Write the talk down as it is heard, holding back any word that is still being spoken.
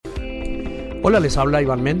Hola, les habla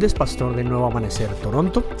Iván Méndez, pastor de Nuevo Amanecer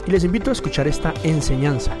Toronto, y les invito a escuchar esta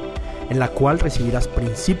enseñanza en la cual recibirás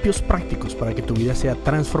principios prácticos para que tu vida sea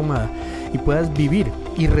transformada y puedas vivir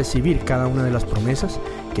y recibir cada una de las promesas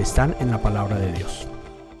que están en la palabra de Dios.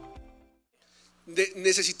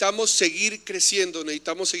 Necesitamos seguir creciendo,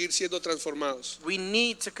 necesitamos seguir siendo transformados. We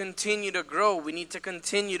need to continue to grow. We need to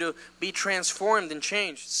continue to be transformed and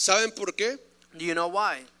changed. ¿Saben por qué? Do you know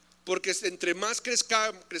why? Porque entre más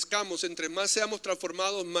crezcamos, entre más seamos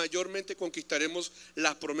transformados, mayormente conquistaremos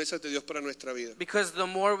las promesas de Dios para nuestra vida. Because the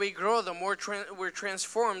more we grow, the more we're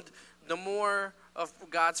transformed, the more of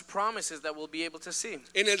God's promises that we'll be able to see.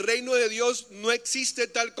 En el reino de Dios no existe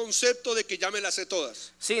tal concepto de que ya me las sé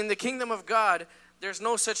todas. See, in the kingdom of God, there's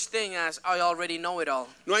no such thing as I already know it all.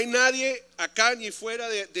 No hay nadie acá ni fuera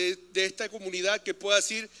de esta comunidad que pueda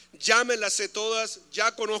decir ya me las sé todas,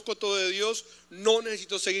 ya conozco todo de Dios, no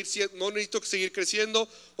necesito seguir creciendo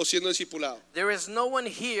o siendo discipulado. There is no one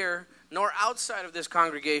here nor outside of this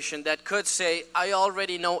congregation that could say I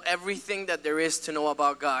already know everything that there is to know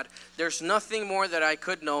about God. There's nothing more that I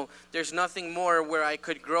could know. There's nothing more where I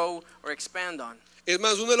could grow or expand on. Es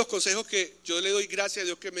más, uno de los consejos que yo le doy gracias a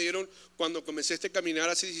Dios que me dieron cuando comencé este caminar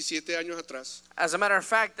hace 17 años atrás. As a matter of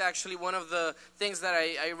fact, actually, one of the things that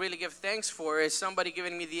I really give thanks for is somebody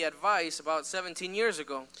giving me the advice about 17 years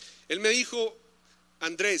ago. Él me dijo,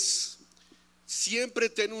 Andrés, siempre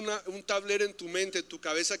ten un tablero en tu mente, en tu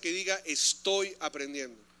cabeza que diga estoy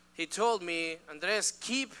aprendiendo. He told me, Andrés,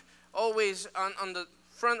 keep always on the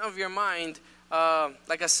front of your mind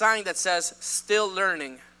like a sign that says still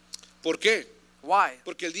learning. ¿Por qué? Why?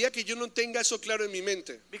 Porque el día que yo no tenga eso claro en mi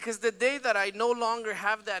mente, Because the day that I no longer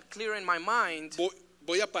have that clear in my mind,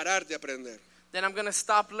 voy a parar de aprender. then I'm going to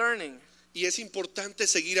stop learning. Y es importante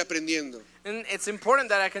seguir aprendiendo. And it's important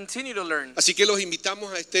that I continue to learn. Así que los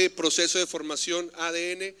invitamos a este proceso de formación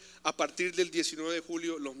ADN a partir del 19 de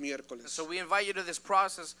julio, los miércoles. So we invite you to this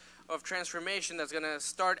process of transformation that's going to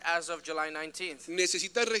start as of July 19th.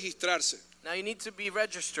 Necesitan registrarse Now you need to be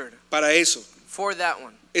registered para eso. for that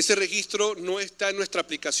one. Ese registro no está en nuestra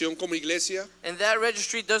aplicación como iglesia. And that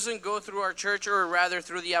registry doesn't go through our church, or rather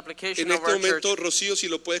through the application En of este our church. momento, Rocío, si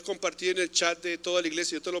lo puedes compartir en el chat de toda la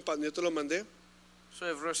iglesia, yo te lo mandé. So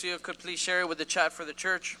if Rocio could please share it with the chat for the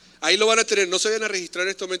church. Ahí lo van a tener, no se vayan a registrar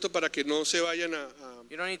en este momento para que no se vayan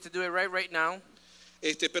You don't need to do it right now,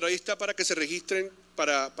 pero ahí está para que se registren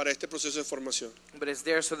para este proceso de formación. but it's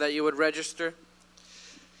there so that you would register.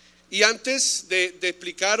 Y antes de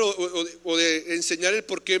explicar o de enseñar el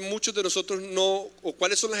por qué muchos de nosotros no, o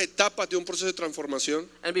cuáles son las etapas de un proceso de transformación,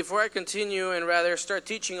 And before I continue and rather start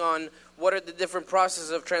teaching on what are the different processes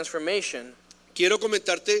of transformation, quiero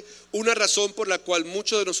comentarte una razón por la cual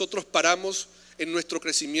muchos de nosotros paramos en nuestro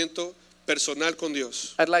crecimiento personal con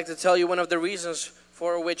Dios. I'd like to tell you one of the reasons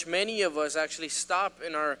for which many of us actually stop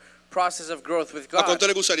in our process of growth with ¿A God. cuánto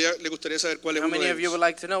le gustaría saber cuál es How uno many de of you ellos? would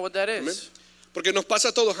like to know what that Amén. is? Porque nos pasa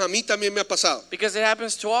a todos, a mí también me ha pasado. Because it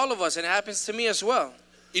happens to all of us, and it happens to me as well.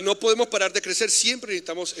 Y no podemos parar de crecer, siempre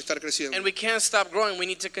necesitamos estar creciendo. And we can't stop growing. We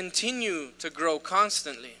need to continue to grow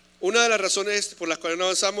constantly. Una de las razones por las cuales no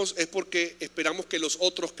avanzamos es porque esperamos que los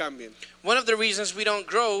otros cambien. One of the reasons we don't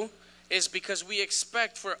grow is because we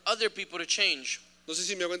expect for other people to change. No sé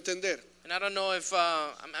si me hago entender. And I don't know if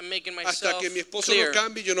I'm making Hasta myself que mi esposo clear. no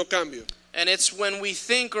cambie, yo no cambio. And it's when we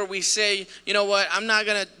think or we say, you know what, I'm not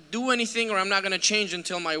going to do anything or I'm not going to change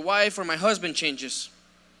until my wife or my husband changes.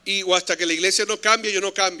 O hasta que la iglesia no cambie, yo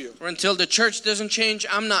no cambio. Or until the church doesn't change,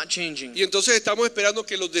 I'm not changing. Y entonces estamos esperando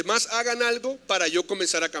que los demás hagan algo para yo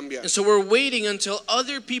comenzar a cambiar. And so we're waiting until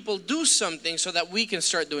other people do something so that we can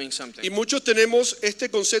start doing something. Y muchos tenemos este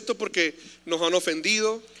concepto porque nos han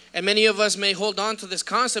ofendido, And many of us may hold on to this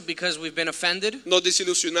concept because we've been offended, nos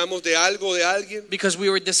desilusionamos de algo o de alguien, because we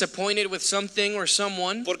were disappointed with something or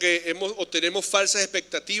someone, porque tenemos falsas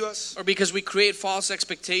expectativas or because we create false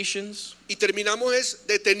expectations. y terminamos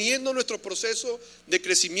deteniendo nuestro proceso de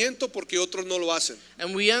crecimiento porque otros no lo hacen.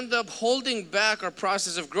 And we end up holding back our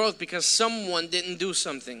process of growth because someone didn't do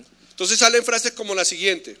something. Entonces salen frases como la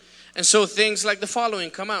siguiente. And so things like the following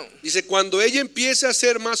come out. Dice, cuando ella empiece a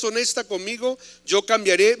ser más honesta conmigo, yo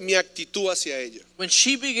cambiaré mi actitud hacia ella. When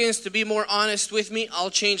she begins to be more honest with me, I'll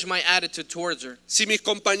change my attitude towards her. Si mis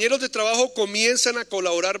compañeros de trabajo comienzan a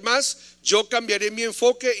colaborar más, yo cambiaré mi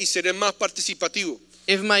enfoque y seré más participativo.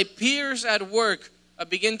 If my peers at work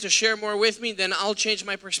begin to share more with me, then I'll change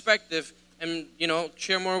my perspective and,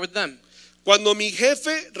 share more with them. Cuando mi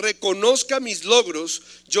jefe reconozca mis logros,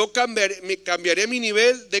 yo cambiaré mi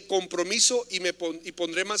nivel de compromiso y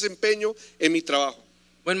pondré más empeño en mi trabajo.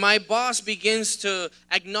 When my boss begins to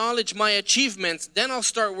acknowledge my achievements, then I'll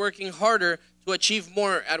start working harder to achieve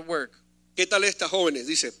more at work. ¿Qué tal estas jóvenes?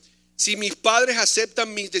 Dice, si mis padres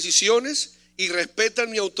aceptan mis decisiones y respetan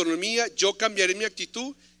mi autonomía, yo cambiaré mi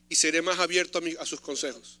actitud y seré más abierto a sus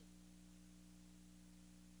consejos.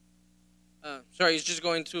 Sorry, he's just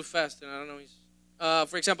going too fast, and I don't know.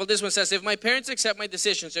 For example, this one says, if my parents accept my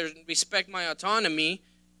decisions and respect my autonomy,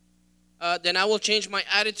 then I will change my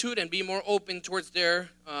attitude and be more open towards their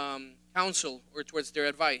counsel or towards their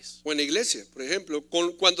advice. O en la iglesia, por ejemplo,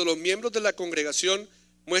 cuando los miembros de la congregación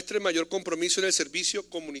muestren mayor compromiso en el servicio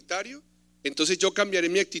comunitario, entonces yo cambiaré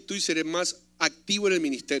mi actitud y seré más activo en el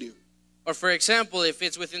ministerio. Or for example, if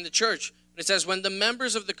it's within the church, it says, when the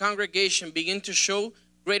members of the congregation begin to show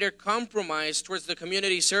greater compromise towards the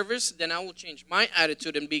community service, then I will change my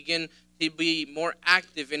attitude and begin to be more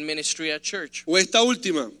active in ministry at church. O esta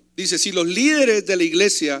última, dice, si los líderes de la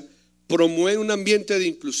iglesia promueven un ambiente de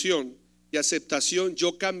inclusión y aceptación,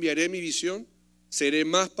 yo cambiaré mi visión, seré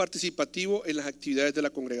más participativo en las actividades de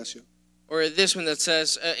la congregación. Or this one that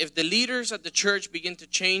says, if the leaders at the church begin to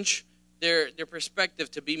change their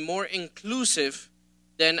perspective to be more inclusive,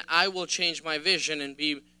 then I will change my vision and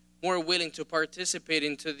be more willing to participate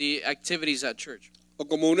into the activities at church. O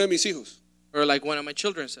como uno de mis hijos, Or like one of my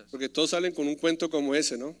children says. porque todos salen con un cuento como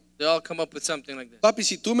ese, ¿no? They all come up with something like this. Papi,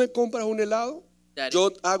 si tú me compras un helado, Daddy,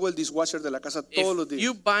 yo hago el dishwasher de la casa todos los if días.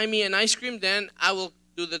 you buy me an ice cream, then I will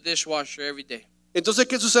do the dishwasher every day. Entonces,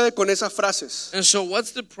 ¿qué sucede con esas frases? And so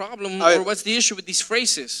what's the problem A ver. or what's the issue with these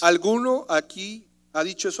phrases? ¿Alguno aquí ha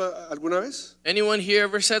dicho eso alguna vez? Anyone here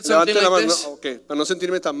ever said something Levante la like mano. this? Ok, para no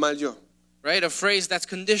sentirme tan mal yo. Right? A phrase that's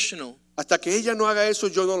conditional. Hasta que ella no haga eso,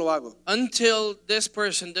 yo no lo hago. Until this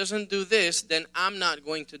person doesn't do this, then I'm not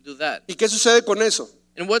going to do that. ¿Y qué sucede con eso?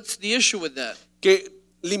 And what's the issue with that? Que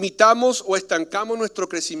limitamos o estancamos nuestro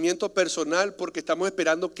crecimiento personal porque estamos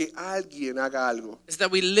esperando que alguien haga algo. Is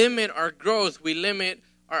that we limit our growth, we limit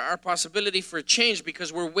our possibility for change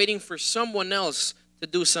because we're waiting for someone else to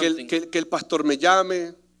do something. Que el pastor me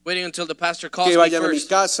llame, Waiting until the pastor calls que me vayan a mi first.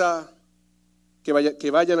 casa, que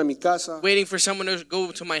vayan a mi casa, Waiting for someone to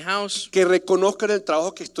go to my house. que reconozcan el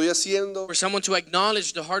trabajo que estoy haciendo. For someone to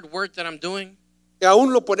acknowledge the hard work that I'm doing. Y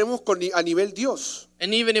aún lo ponemos a nivel Dios.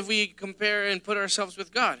 And even if we compare and put ourselves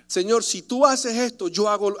with God. Señor, si tú haces esto, yo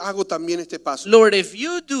hago también este paso. Lord, if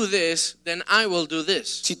you do this, then I will do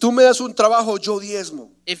this. Si tú me das un trabajo, yo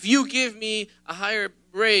diezmo. If you give me a higher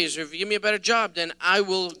raise or if you give me a better job, then I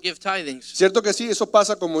will give tithings. Cierto que sí, eso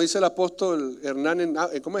pasa como dice el apóstol Hernán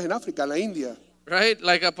 ¿cómo es en África, en la India? Right?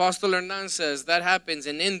 Like Apostle Hernan says, that happens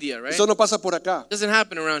in India, right? Eso no pasa por acá. Doesn't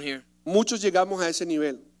happen around here. Muchos llegamos a ese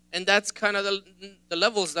nivel. And that's kind of the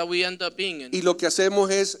levels that we end up being in. Y lo que hacemos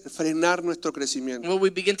es frenar nuestro crecimiento. What we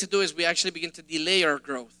begin to do is we actually begin to delay our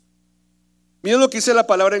growth. Mira lo que dice la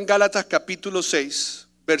palabra en Gálatas capítulo 6,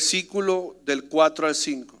 versículo del 4 al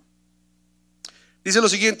 5. Dice lo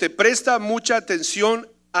siguiente, presta mucha atención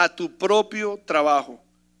a tu propio trabajo,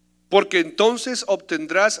 porque entonces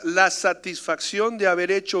obtendrás la satisfacción de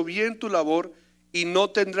haber hecho bien tu labor y no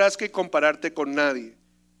tendrás que compararte con nadie,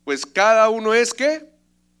 pues cada uno es ¿qué?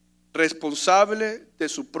 Responsable de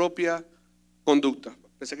su propia conducta.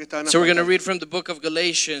 Pensé que estaban So we're going to apuntando. read from the book of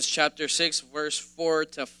Galatians chapter 6 verse 4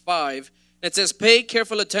 to 5. It says, pay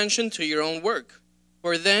careful attention to your own work,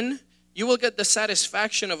 for then you will get the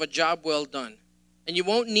satisfaction of a job well done. And you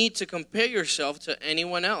won't need to compare yourself to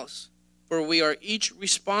anyone else, for we are each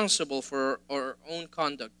responsible for our own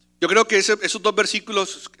conduct. Yo creo que esos dos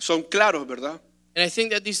versículos son claros, ¿verdad? And I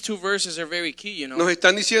think that these two verses are very key, you know, Nos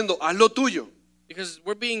están diciendo, haz lo tuyo. because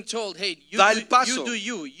we're being told, hey, Da el paso.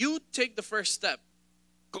 you take the first step.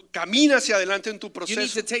 Camina hacia adelante en tu You need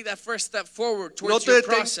proceso. to take that first step forward No towards te, your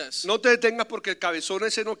deten- process. no te detengas porque el cabezón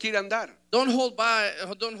ese no quiere andar. Don't hold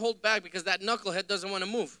back because that knucklehead doesn't want to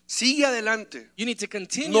move. Sigue adelante. You need to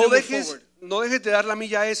continue No to move dejes, forward. no dejes de dar la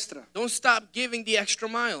milla extra Don't stop giving the extra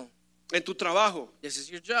mile. en tu trabajo This is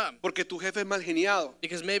your job. porque tu jefe es mal geniado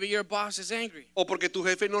Because maybe your boss is angry. o porque tu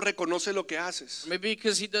jefe no reconoce lo que haces. Maybe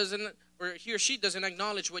because he or she doesn't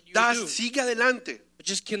acknowledge what you do. Sigue adelante. But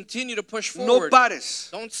just continue to push No forward. pares.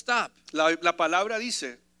 Don't stop. La palabra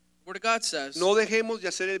dice, Word of God says, no dejemos de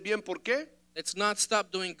hacer el bien. ¿Por qué? let's not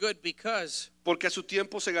stop doing good because Porque a su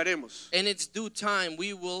tiempo segaremos. in its due time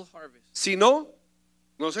we will harvest. Si no,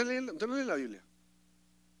 usted no lee la Biblia.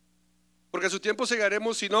 Porque a su tiempo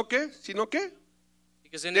segaremos, sino que,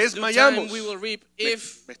 Because in its due time desmayamos. we will reap Me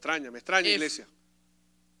if extraña, if- iglesia.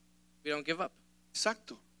 we don't give up.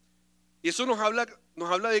 Exacto. Y eso nos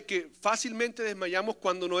habla de que fácilmente desmayamos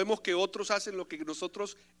cuando no vemos que otros hacen lo que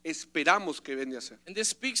nosotros esperamos que deben de hacer. And this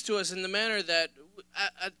speaks to us in the manner that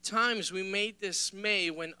at times we may dismay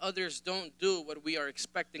when others don't do what we are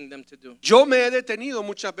expecting them to do. Yo me he detenido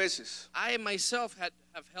muchas veces I myself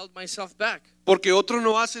have held myself back porque otros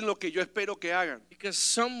no hacen lo que yo espero que hagan. because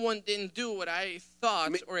someone didn't do what I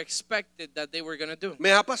thought or expected that they were going to do. Me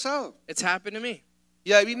ha pasado. It's happened to me.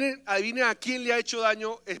 Y adivine a quién le ha hecho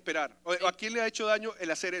daño esperar. O a quién le ha hecho daño el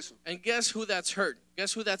hacer eso. And guess who that's hurt?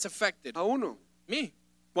 Guess who that's affected? A uno. Me.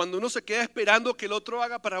 Cuando uno se queda esperando que el otro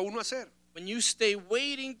haga para uno hacer. When you stay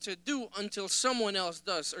waiting to do until someone else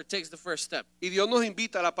does or takes the first step. Y Dios nos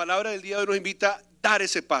invita, la palabra del día de hoy nos invita a dar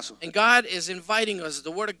ese paso. And God is inviting us, the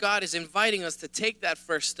Word of God is inviting us to take that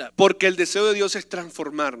first step. Porque el deseo de Dios es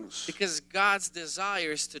transformarnos. Because God's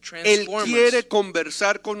desire is to Él transform quiere us.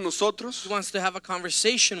 conversar con nosotros He wants to have a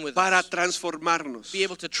conversation with para us, transformarnos. be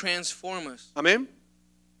able to transform us. Amén.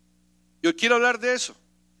 Yo quiero hablar de eso.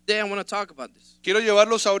 Today I want to talk about this. Quiero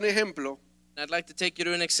llevarlos a un ejemplo And I'd like to take you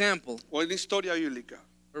to an example, o una historia bíblica.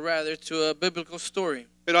 or rather to a biblical story.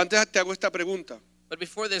 Pero antes te hago esta pregunta. But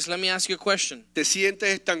before this, let me ask you a question. ¿Te sientes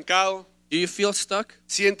estancado? Do you feel stuck?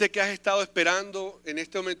 ¿Sientes que has estado esperando en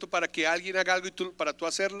este momento para que alguien haga algo y para tú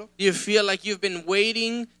hacerlo? Do you feel like you've been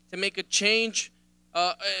waiting to make a change,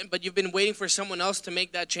 but you've been waiting for someone else to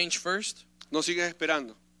make that change first? No sigues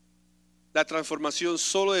esperando. La transformación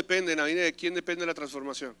solo depende, Navine, ¿de quién depende la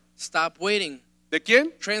transformación? Stop waiting. ¿De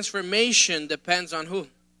quién? Transformation depends on who?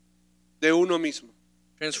 De uno mismo.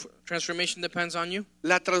 Transformation depends on you.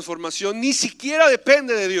 La transformación ni siquiera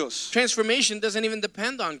depende de Dios. Transformation doesn't even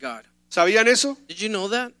depend on God. ¿Sabían eso? Did you know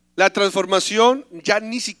that? La transformación ya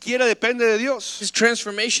ni siquiera depende de Dios. This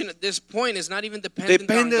transformation at this point is not even dependent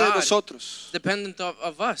Depende on de God. nosotros. Dependent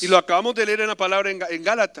of us. Y lo acabamos de leer en la palabra en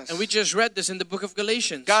Gálatas. And we just read this in the book of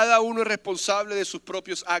Galatians. Cada uno es responsable de sus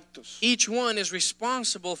propios actos. Each one is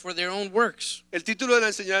responsible for their own works. El título de la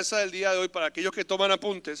enseñanza del día de hoy para aquellos que toman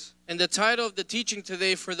apuntes And the title of the teaching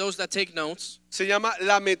today for those that take notes se llama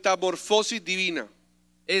La Metamorfosis Divina.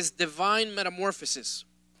 is Divine Metamorphosis.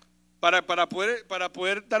 Para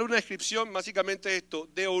poder dar una descripción, básicamente esto,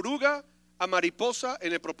 de oruga a mariposa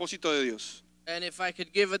en el propósito de Dios. And if I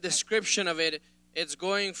could give a description of it, it's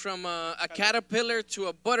going from a caterpillar to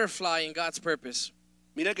a butterfly in God's purpose.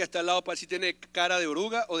 Mira que está al lado para ver si tiene cara de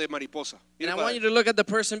oruga o de mariposa. And Mira I para want you ver. to look at the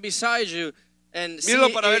person beside you and see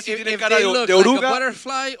Míralo para ver if, si tiene if cara they de look like a oruga.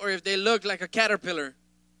 butterfly or if they look like a caterpillar.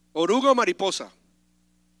 Oruga o mariposa.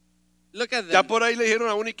 Look at Ya them. por ahí le dijeron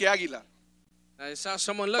a uno y que águila. I saw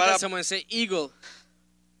someone look Para- at someone and say eagle.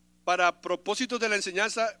 Para propósitos de la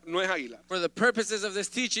enseñanza no es águila, For the purposes of this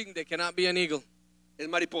teaching, they cannot be an eagle. es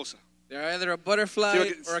mariposa. They're either a butterfly Sí,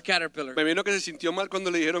 porque- or a caterpillar. Me vino que se sintió mal cuando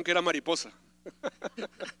le dijeron que era mariposa.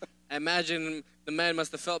 I imagine the man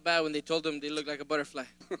must have felt bad when they told him they looked like a butterfly.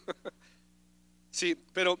 Sí,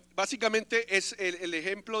 pero básicamente es el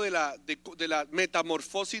ejemplo de la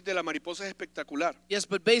metamorfosis de la mariposa es espectacular. Yes,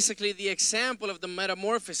 but basically the example of the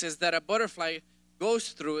metamorphosis that a butterfly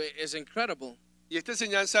goes through is incredible. Y esta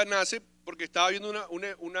enseñanza nace porque estaba viendo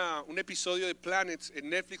un episodio de Planets en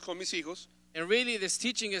Netflix con mis hijos. And really this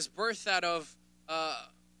teaching is birthed out of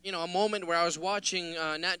a moment where I was watching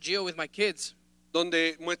Nat Geo with my kids,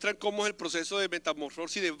 Donde muestran cómo es el proceso de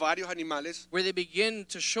metamorfosis de varios animales. where they begin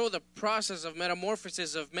to show the process of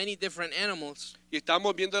metamorphosis of many different animals. Y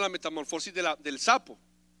estábamos viendo la metamorfosis del sapo.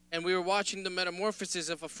 And we were watching the metamorphosis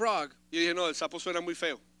of a frog. Y yo dije, no, el sapo suena muy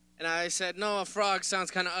feo. And I said, no, a frog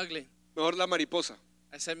sounds kind of ugly. Mejor la mariposa.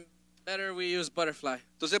 I said, better we use butterfly.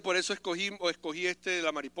 Entonces por eso escogí de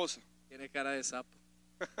la mariposa. Tiene cara de sapo.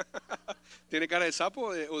 ¿Tiene cara de sapo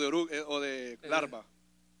o de larva?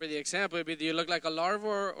 For the example, it'd be, do you look like a larva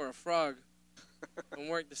or a frog? Don't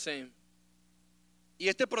work the same. Y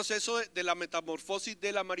este proceso de la metamorfosis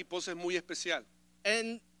de la mariposa es muy especial.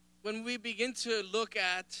 And when we begin to look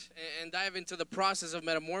at and dive into the process of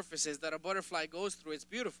metamorphosis that a butterfly goes through, it's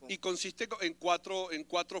beautiful. Y consiste en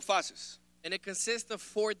cuatro fases. And it consists of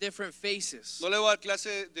 4 different phases. No le voy a dar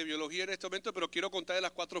clase de biología en este momento, pero quiero contar de las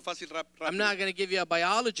 4 fases rápido. I'm not going to give you a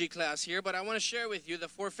biology class here, but I want to share with you the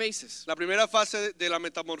 4 phases. La primera fase de la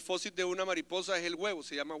metamorfosis de una mariposa es el huevo,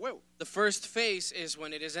 se llama huevo. The first phase is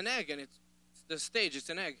when it is an egg, and it's the stage, it's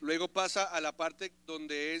an egg. Luego pasa a la parte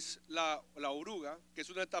donde es la oruga, que es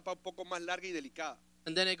una etapa un poco más larga y delicada.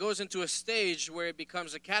 And then it goes into a stage where it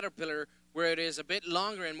becomes a caterpillar, where it is a bit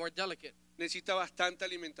longer and more delicate. Necesita bastante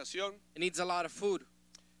alimentación, It needs a lot of food.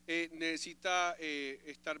 necesita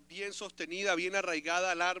estar bien sostenida, bien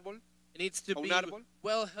arraigada al árbol. It needs to A un be árbol.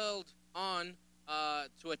 well held on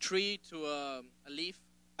to a tree, to a leaf,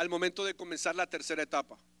 Al momento de comenzar la tercera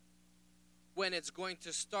etapa, when it's going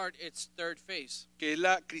to start its third phase, que es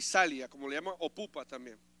la crisalia, como le llaman, o pupa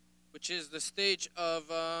también. which is the stage of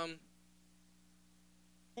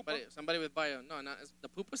Pupa? Somebody with bio. No, not the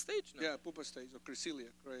pupa stage. No. Yeah, pupa stage or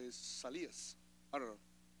chrysalis. I don't know.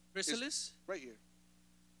 Chrysalis. Right here.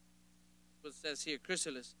 What says here,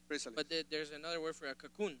 chrysalis. Chrysalis. But there's another word for a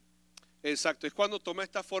cocoon. Exacto, es cuando toma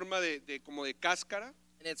esta forma como de cáscara.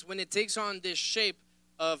 And it's when it takes on this shape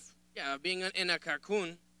of being in a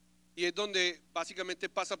cocoon. Y es donde básicamente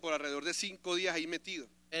pasa por alrededor de 5 días ahí metido.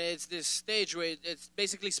 And it's this stage where it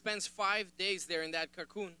basically spends 5 days there in that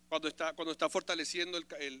cocoon. Cuando está fortaleciendo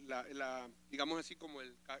digamos así como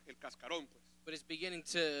el cascarón, pues. But it's beginning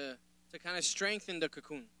to kind of strengthen the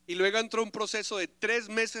cocoon. Y luego entró un proceso de 3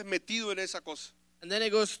 meses metido en esa cosa. And then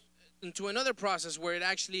it goes into another process where it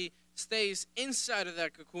actually stays inside of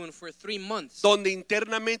that cocoon for 3 months. Donde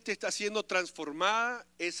internamente está siendo transformada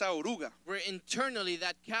esa oruga. Where internally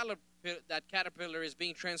that caterpillar is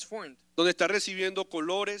being transformed. Donde está recibiendo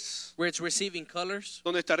colores. Where it's receiving colors.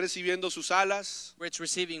 Donde está recibiendo sus alas. Where it's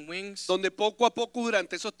receiving wings. Donde poco a poco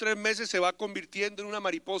durante esos 3 meses se va convirtiendo en una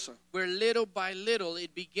mariposa. Where little by little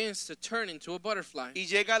it begins to turn into a butterfly. Y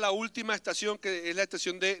llega a la última estación, que es la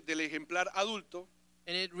estación del ejemplar adulto.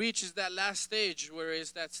 And it reaches that last stage where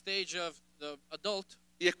it's that stage of the adult.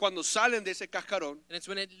 Y es cuando salen de ese cascarón. And it's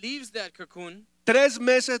when it leaves that cocoon. 3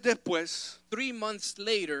 meses después, 3 months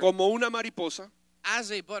later, como una mariposa,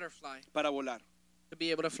 as a butterfly, para volar, to be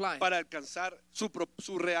able to fly, para alcanzar su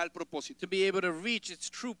real propósito. to be able to reach its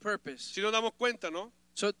true purpose. Si nos damos cuenta, ¿no?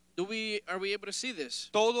 So are we able to see this?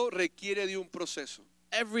 Todo requiere de un proceso.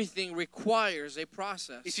 Everything requires a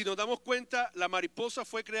process. Y si nos damos cuenta, la mariposa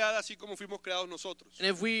fue creada así como fuimos creados nosotros. And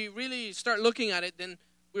if we really start looking at it, then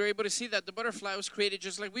we're able to see that the butterfly was created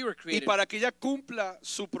just like we were Y created. para que ella cumpla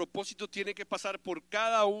su propósito, tiene que pasar por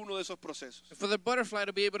cada uno de esos procesos. For the butterfly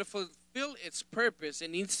to be able to fulfill its purpose, it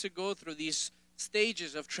needs to go through these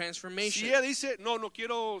stages of transformation. Si ella dice, no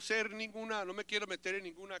quiero no me quiero meter en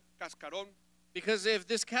ninguna cascarón. Because if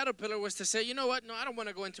this caterpillar was to say, you know what, no, I don't want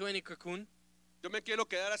to go into any cocoon. Yo me quiero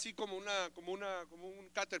quedar así como un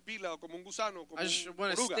caterpillar o como un gusano, como I just una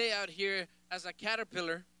want to oruga. stay out here as a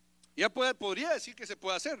caterpillar. Ella podría decir que se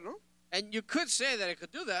puede hacer, ¿no? And you could say that it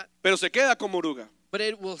could do that, Pero se queda como oruga. but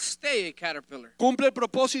it will stay a caterpillar. Cumple el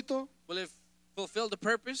propósito. Will it fulfill the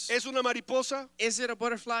purpose? Es una mariposa. Is it a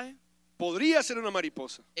butterfly? Podría ser una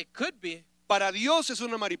mariposa. It could be. Para Dios es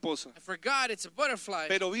una mariposa. For God, it's a butterfly,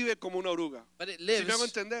 Pero vive como una oruga. but it Si me hago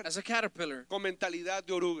lives entender. as a caterpillar Con mentalidad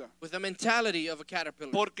de oruga. with the mentality of a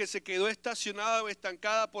caterpillar. Porque se quedó estacionada o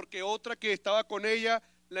estancada porque otra que estaba con ella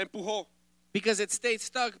la empujó. Because it stayed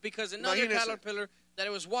stuck because another Imagínese. caterpillar that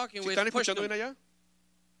it was walking ¿Sí with están pushed escuchando him. bien allá?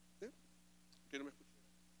 ¿Sí? Que no me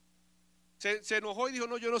escuchan. Se enojó y dijo,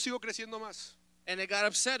 no, yo no sigo creciendo más. And it got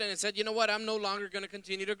upset and it said, you know what, I'm no longer going to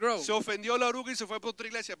continue to grow. Se ofendió la oruga y se fue para otra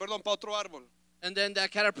iglesia, perdón, para otro árbol. And then that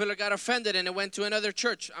caterpillar got offended and it went to another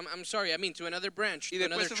church. I'm sorry, I mean to another branch, Y to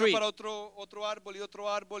another después se fue tree. para otro árbol y otro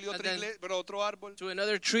árbol y And otra then- iglesia, pero otro árbol. To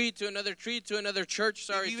another tree, to another tree, to another church, Y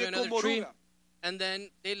sorry, to vive another como tree. oruga And then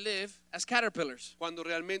they live as caterpillars cuando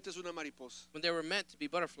realmente es una mariposa. when they were meant to be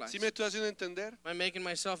butterflies. ¿Sí me estoy haciendo entender? Am I making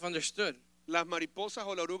myself understood? Las mariposas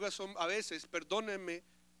o las orugas son a veces, perdónenme,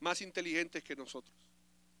 más inteligentes que nosotros.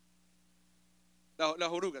 Las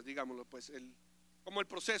orugas, digámoslo, pues, como el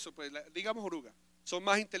proceso, pues, digamos oruga, son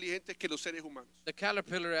más inteligentes que los seres humanos. The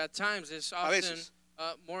caterpillar at times is often veces.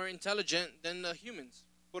 more intelligent than the humans.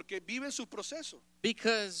 Porque viven su proceso.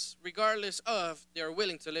 Because regardless of, they are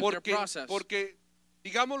willing to live their process. Porque,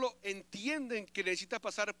 digámoslo, entienden que necesita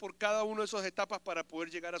pasar por cada una de esas etapas para poder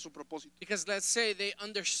llegar a su propósito. Because let's say they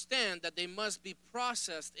understand that they must be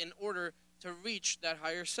processed in order to reach that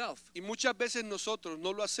higher self. Y muchas veces nosotros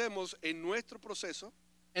no lo hacemos en nuestro proceso,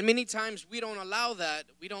 And many times we don't allow that,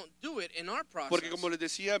 we don't do it in our process. porque como les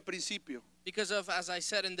decía al principio, Because of, as I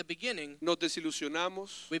said in the beginning, nos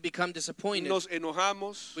desilusionamos, we become disappointed, nos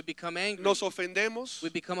enojamos, we become angry, nos ofendemos we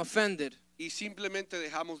become offended, y simplemente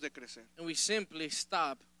dejamos de crecer. and we simply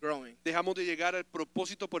stop growing. Dejamos de llegar al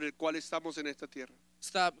propósito por el cual estamos en esta tierra.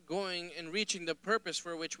 Stop going and reaching the purpose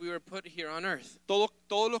for which we were put here on earth.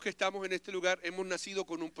 Todos los que estamos en este lugar hemos nacido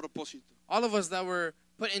con un propósito, All of us that were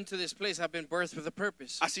put into this place have been birthed with a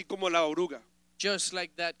purpose. así como la oruga Just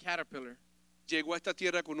like that caterpillar llegó a esta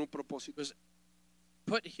tierra con un propósito. was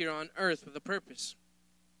put here on earth with a purpose.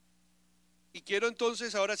 Y quiero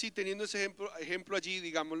entonces, ahora sí, teniendo ese ejemplo allí,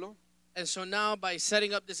 digámoslo, And so now by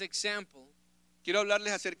setting up this example, quiero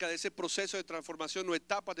hablarles acerca de ese proceso de transformación o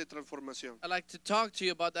etapas de transformación. I'd like to talk to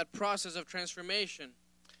you about that process of transformation.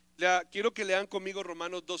 Quiero que lean conmigo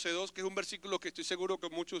Romanos 12:2, que es un versículo que estoy seguro que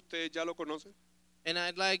muchos de ustedes ya lo conocen. And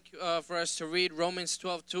I'd like for us to read Romans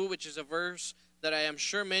 12:2, which is a verse that I am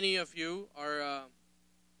sure many of you are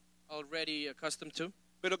already accustomed to.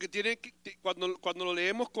 Pero que cuando lo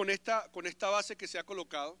leemos con esta base que se ha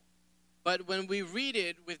colocado, But when we read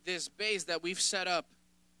it with this base that we've set up,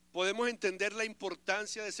 podemos entender la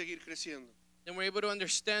importancia de seguir creciendo. then we're able to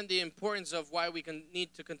understand the importance of why we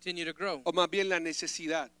need to continue to grow, O más bien la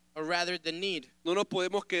necesidad. or rather the need. No nos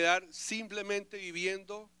podemos quedar simplemente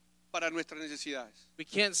viviendo para nuestras necesidades. We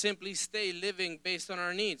can't simply stay living based on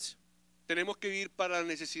our needs. Tenemos que vivir para la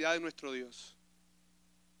necesidad de nuestro Dios.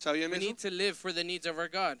 ¿Sabían We eso? need to live for the needs of our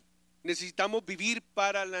God. Necesitamos vivir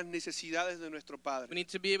para las necesidades de nuestro We Padre. need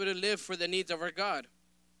to be able to live for the needs of our God.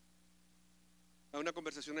 ¿Hay una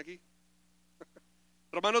conversación aquí?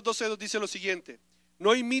 Romanos 12:2 dice lo siguiente: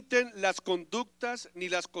 no imiten las conductas ni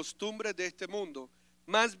las costumbres de este mundo,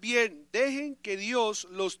 más bien dejen que Dios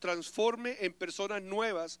los transforme en personas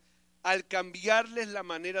nuevas al cambiarles la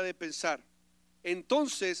manera de pensar.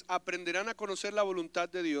 Entonces aprenderán a conocer la voluntad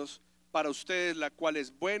de Dios para ustedes, la cual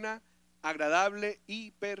es buena, agradable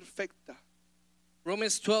y perfecta.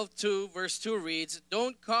 Romans 12:2 verse 2 reads,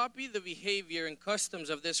 "Don't copy the behavior and customs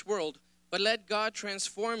of this world, but let God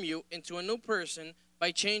transform you into a new person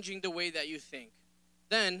by changing the way that you think.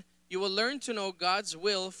 Then you will learn to know God's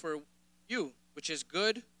will for you, which is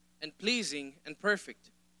good and pleasing and perfect."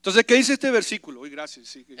 Entonces, ¿qué dice este versículo? Uy, gracias.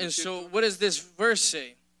 Sí, yo And so siento, what does this verse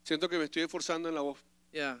say? siento que me estoy esforzando en la voz.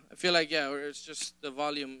 Yeah, I feel like, it's just the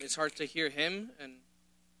volume. It's hard to hear him. And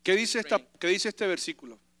 ¿Qué dice este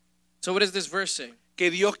versículo? so what does this verse say? Que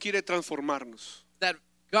Dios quiere transformarnos. That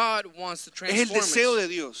God wants to Es el transform deseo us. de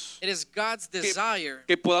Dios It is God's desire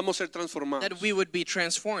que podamos ser transformados. that we would be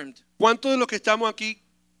transformed. ¿Cuántos de los que estamos aquí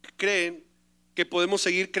creen que podemos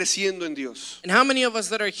seguir creciendo en Dios? And how many of us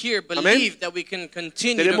that are here believe that we can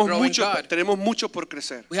continue to grow in God? Tenemos mucho por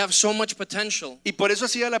crecer. We have so much potential. Y por eso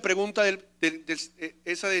hacía la pregunta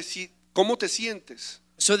esa de ¿cómo te sientes?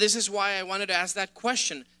 So this is why I wanted to ask that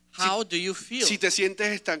question. How do you feel? Si te sientes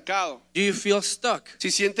estancado, Do you feel stuck?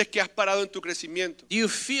 si sientes que has parado en tu crecimiento. Do you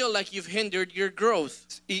feel like you've hindered your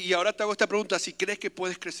growth? Y ahora te hago esta pregunta, si crees que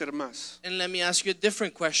puedes crecer más. And let me ask you a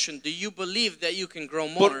different question. Do you believe that you can grow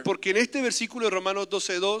more? Porque en este versículo de Romanos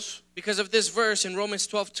 12:2 Because of this verse in Romans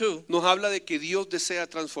 12:2, nos habla de que Dios desea it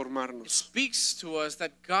transformarnos. speaks to us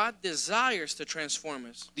that God desires to transform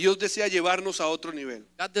us. Dios desea llevarnos a otro nivel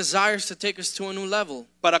God desires to take us to a new level,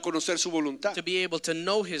 para conocer su voluntad. to be able to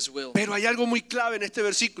know His will. Pero hay algo muy clave en este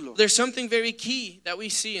versículo. There's something very key that we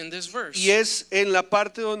see in this verse. Y es en la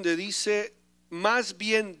parte donde dice, más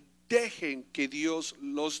bien dejen que Dios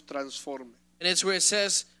los transforme. And it's where it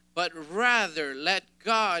says, but rather let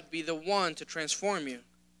God be the one to transform you.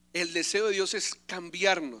 El deseo de Dios es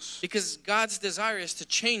cambiarnos, Because God's desire is to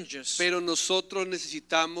change us. pero nosotros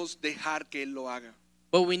necesitamos dejar que Él lo haga.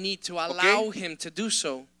 But we need to allow Him to do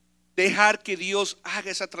so. Dejar que Dios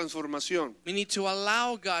haga esa transformación. We need to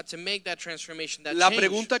allow God to make that transformation, that La change.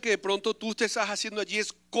 pregunta que de pronto tú te estás haciendo allí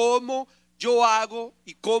es ¿cómo yo hago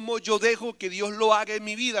y cómo yo dejo que Dios lo haga en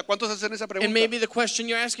mi vida? ¿Cuántos hacen esa pregunta? And maybe the question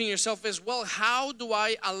you're asking yourself is, well, how do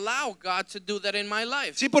I allow God to do that in my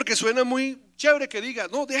life? Sí, porque suena muy chévere que diga,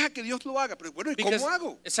 no, deja que Dios lo haga, pero bueno, ¿y Because cómo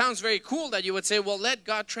hago? it sounds very cool that you would say, well, let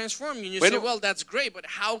God transform you. And you say, well, that's great, but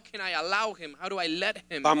how can I allow Him? How do I let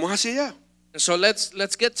Him? Vamos hacia allá. And so let's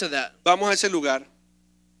get to that. Vamos a ese lugar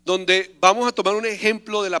donde vamos a tomar un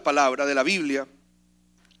ejemplo de la palabra, de la Biblia,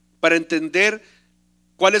 para entender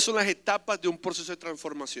cuáles son las etapas de un proceso de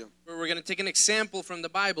transformación. We're going to take an example from the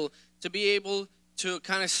Bible to be able to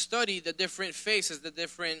kind of study the different phases, the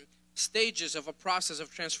different stages of a process of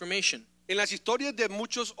transformation. En las historias de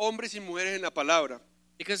muchos hombres y mujeres en la palabra,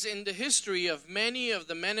 Because in the history of many of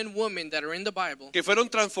the men and women that are in the Bible que fueron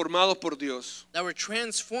transformados por Dios that were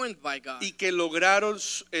transformed by God y que lograron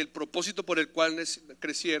el propósito por el cual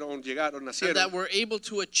crecieron, llegaron, and nacieron, that were able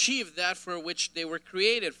to achieve that for which they were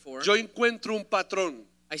created for, yo encuentro un patrón.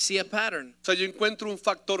 I see a pattern. O sea, yo encuentro un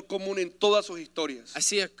factor común en todas sus historias. I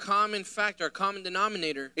see a common factor, a common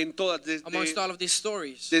denominator En todas, amongst all of these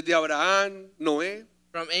stories. desde Abraham, Noé,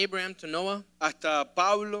 From Abraham to Noah, hasta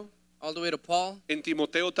Pablo, all the way to Paul, en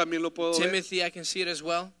Timoteo también lo puedo ver, Timothy, I can see it as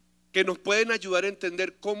well. que nos pueden ayudar a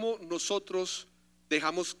entender cómo nosotros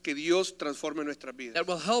dejamos que Dios transforme nuestras vidas. That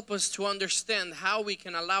will help us to understand how we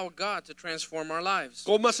can allow God to transform our lives.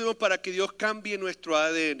 ¿Cómo hacemos para que Dios cambie nuestro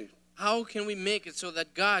ADN? How can we make it so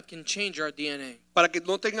that God can change our DNA? Para que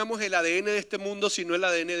no tengamos el ADN de este mundo, sino el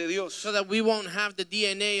ADN de Dios. So that we won't have the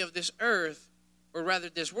DNA of this earth, or rather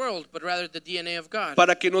this world, but rather the DNA of God.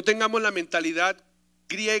 Para que no tengamos la mentalidad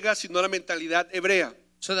griega, sino la mentalidad hebrea.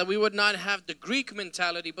 So that we would not have the Greek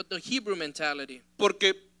mentality, but the Hebrew mentality.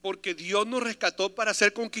 Porque Porque Dios nos rescató para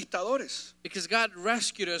ser conquistadores. Because God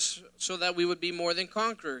rescued us so that we would be more than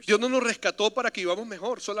conquerors. Dios no nos rescató para que vivamos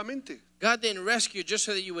mejor solamente. God didn't rescue you just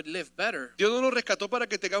so that you would live better. Dios no nos rescató para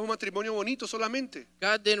que tengamos un matrimonio bonito solamente.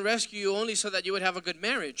 God didn't rescue you only so that you would have a good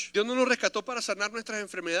marriage. Dios no nos rescató para sanar nuestras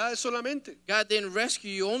enfermedades solamente. God didn't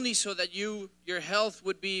rescue you only so that your health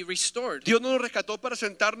would be restored. Dios no nos rescató para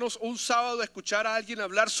sentarnos un sábado a escuchar a alguien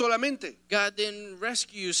hablar solamente. God didn't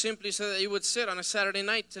rescue you simply so that you would sit on a Saturday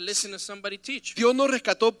night to listen to somebody teach. Dios nos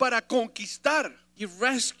rescató para conquistar, He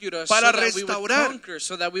rescued us para so that we would restaurar, conquer,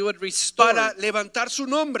 so that we would restore, para levantar su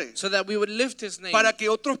nombre, so that we would lift His name, para que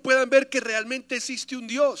otros puedan ver que realmente existe un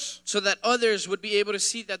Dios, so that others would be able to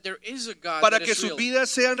see that there is a God para that que is sus real,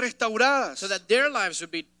 vidas sean restauradas so that their lives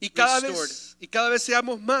would be y restored, cada vez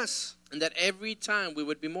seamos más. and that every time we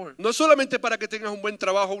would be more. No solamente para que tengas un buen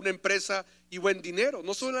trabajo, una empresa y buen dinero,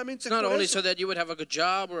 no solamente It's es not por only eso. so that you would have a good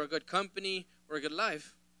job or a good company or a good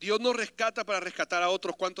life. Dios nos rescata para rescatar a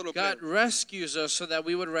otros. ¿Cuánto lo God creen? rescues us so that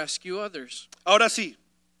we would rescue others. Ahora sí,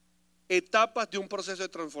 etapas de un proceso de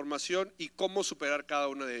transformación y cómo superar cada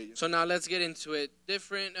una de ellas. So now let's get into it.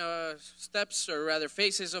 Different steps, or rather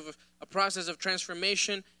phases of a process of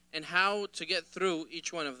transformation, and how to get through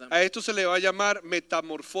each one of them. A esto se le va a llamar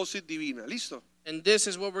metamorfosis divina. ¿Listo? And this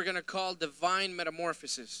is what we're going to call divine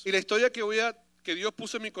metamorphosis. Y la historia que Dios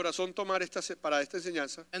puso en mi corazón tomar para esta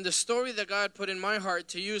enseñanza And the story that God put in my heart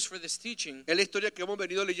to use for this teaching es la historia que hemos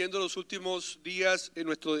venido leyendo los últimos días en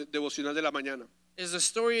nuestro devocional de la mañana. is the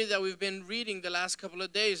story that we've been reading the last couple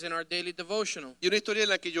of days in our daily devotional. Y una historia en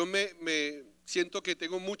la que yo me siento que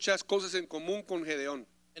tengo muchas cosas en común con Gedeón.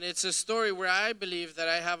 And it's a story where I believe that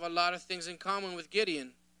I have a lot of things in common with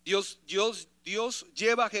Gideon. Dios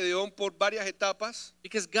lleva a Gedeón por varias etapas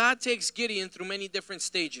Because God takes Gideon through many different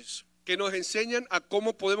stages que nos enseñan a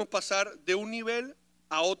cómo podemos pasar de un nivel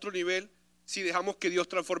a otro nivel si dejamos que Dios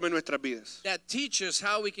transforme nuestras vidas. that teach us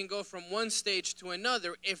how we can go from one stage to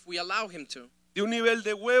another if we allow Him to. De un nivel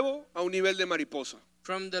de huevo a un nivel de mariposa.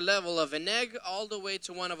 From the level of an egg all the way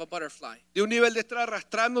to one of a butterfly. De un nivel de estar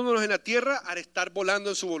arrastrándonos en la tierra a estar volando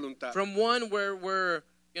en su voluntad. From one where we're,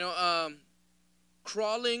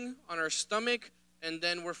 crawling on our stomach and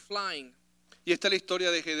then we're flying. Y esta es la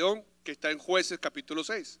historia de Gedeón que está en Jueces capítulo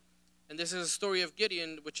 6. And this is a story of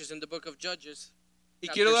Gideon, which is in the book of Judges. Y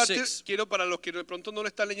chapter 6. quiero para los que de pronto no lo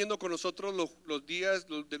están leyendo con nosotros los días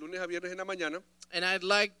de lunes a viernes en la mañana, And I'd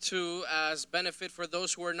like to, as benefit for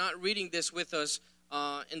those who are not reading this with us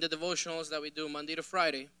in the devotionals that we do Monday to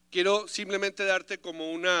Friday, quiero simplemente darte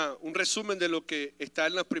como un resumen de lo que está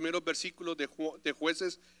en los primeros versículos de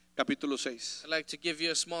Jueces capítulo 6. I'd like to give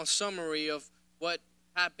you a small summary of what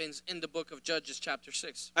happens in the book of Judges chapter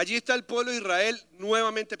 6. Allí está el pueblo de Israel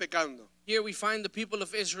nuevamente pecando. Here we find the people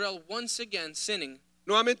of Israel once again sinning.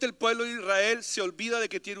 Nuevamente el pueblo de Israel se olvida de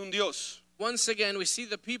que tiene un Dios Once again we see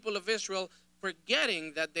the people of Israel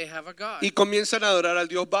forgetting that they have a God. y comienzan a adorar al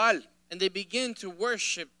Dios Baal. And they begin to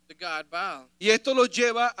worship the god Baal. Y esto los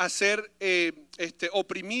lleva a ser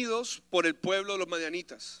oprimidos por el pueblo de los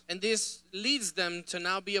madianitas. And this leads them to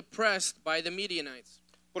now be oppressed by the Midianites.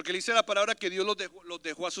 Porque dice la palabra que Dios los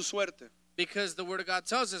dejó a su suerte. Because the word of God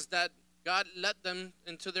tells us that God let them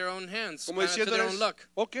into their own hands, Como to their own diciéndoles, luck.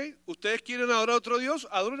 ok, ustedes quieren adorar a otro Dios,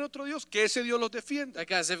 adoren a otro Dios, que ese Dios los defienda.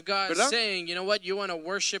 Like as if God is ¿Verdad? saying, you know what, you want to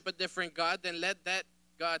worship a different God, then let that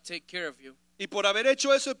God take care of you. Y por haber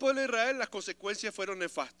hecho eso el pueblo de Israel, las consecuencias fueron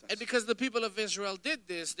nefastas. And because the people of Israel did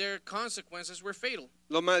this, their consequences were fatal.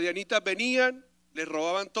 Los madianitas venían, les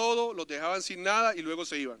robaban todo, los dejaban sin nada y luego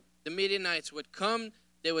se iban. The Midianites would come,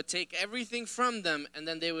 they would take everything from them, and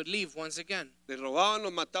then they would leave once again. Les robaban,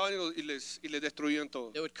 los mataban y les destruían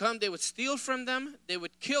todo. They would come, they would steal from them, they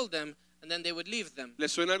would kill them, and then they would leave them.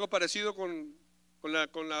 ¿Les suena algo parecido con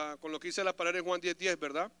lo que dice la palabra en Juan 10:10,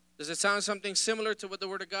 verdad? Does it sound something similar to what the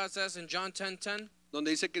Word of God says in John 10:10?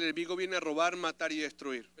 Donde dice que el enemigo viene a robar, matar y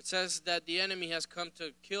destruir. It says that the enemy has come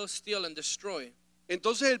to kill, steal, and destroy.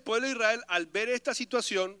 Entonces el pueblo de Israel, al ver esta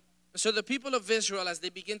situación, So the people of Israel, as they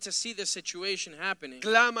begin to see this situation happening,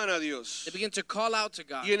 claman a Dios. they begin to call out to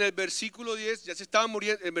God. Y en el versículo 10 ya se estaban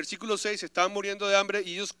muriendo, en el versículo 6 se estaban muriendo de hambre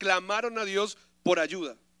y ellos clamaron a Dios por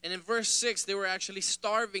ayuda. And in verse 6, they were actually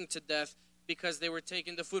starving to death because they were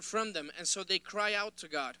taking the food from them. And so they cry out to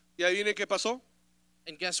God. Y ahí viene qué pasó.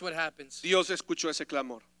 And guess what happens? Dios escuchó ese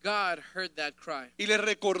clamor God heard that cry. y les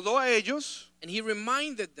recordó a ellos And He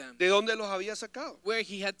reminded them de dónde los había sacado. where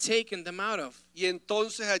He had taken them out of. Y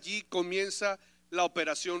entonces allí comienza la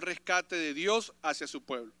operación rescate de Dios hacia su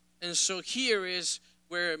pueblo. And so here is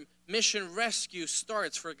where mission rescue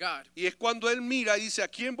starts for God. Y es cuando Él mira y dice, ¿a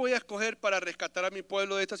quién voy a escoger para rescatar a mi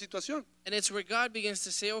pueblo de esta situación? And it's where God begins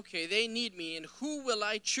to say, okay, they need me, and who will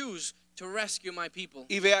I choose to rescue my people?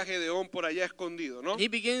 Y ve a Gedeón por allá escondido, ¿no? And he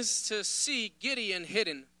begins to see Gideon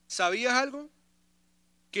hidden. ¿Sabías algo?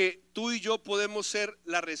 Que tú y yo podemos ser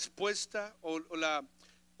la respuesta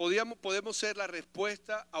podemos ser la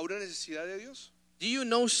respuesta a una necesidad de Dios. Do you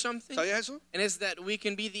know something? ¿Sabías eso? And it's that we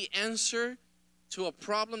can be the answer to a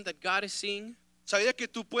problem that God is seeing. ¿Sabías que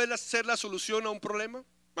tú puedes ser la solución a un problema?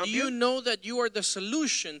 Do you know that you are the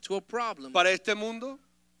solution to a problem Para este mundo.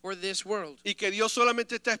 for this world? Y que Dios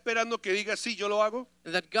solamente está esperando que diga, sí, yo lo hago.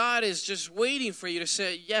 And that God is just waiting for you to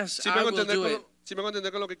say, yes, ¿Sí I will do it. me hago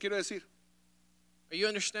entender con lo que quiero decir? Are you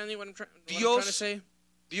understanding what I'm trying to say?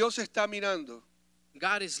 Dios está mirando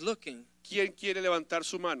God is looking. quién quiere levantar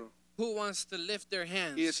su mano Who wants to lift their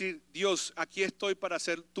hands? y decir, Dios, aquí estoy para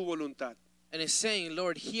hacer tu voluntad. And is saying,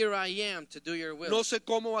 Lord, here I am to do your will. No sé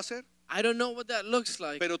cómo va a ser, I don't know what that looks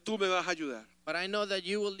like, pero tú me vas a ayudar. but I know that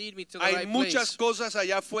you will lead me to the Hay right muchas place. cosas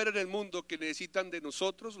allá afuera en el mundo que necesitan de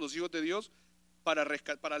nosotros, los hijos de Dios, para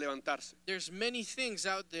levantarse. There's many things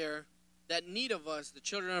out there that need of us, the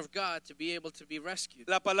children of God, to be able to be rescued.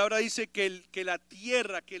 La palabra dice que la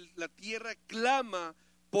tierra clama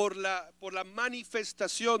por la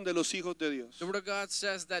manifestación de los hijos de Dios. The Word of God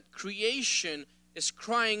says that creation is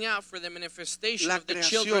crying out for the manifestation La of the creación.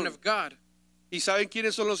 children of God. ¿Y saben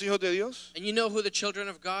quiénes son los hijos de Dios? And you know who the children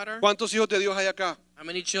of God are? ¿Cuántos hijos de Dios hay acá? How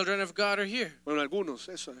many children of God are here? Bueno, algunos,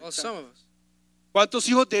 eso. Well, some of us. ¿Cuántos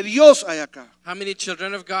hijos de Dios hay acá? How many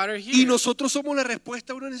children of God are Y here? nosotros somos la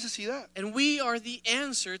respuesta a una necesidad. And we are the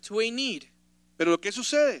answer to a need. Pero ¿qué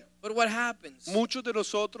sucede? But what happens Muchos de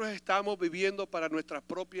nosotros estamos viviendo para nuestras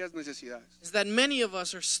propias necesidades. is that many of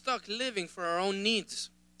us are stuck living for our own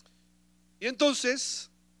needs. Y entonces,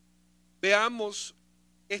 veamos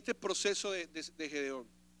este proceso de Gedeón.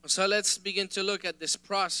 So let's begin to look at this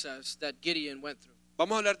process that Gideon went through.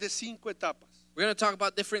 Vamos a hablar de 5 etapas. We're going to talk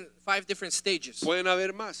about 5 different stages. Pueden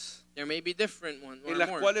haber más, There may be different ones or en las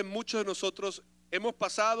more. cuales muchos de nosotros hemos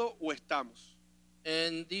pasado o estamos.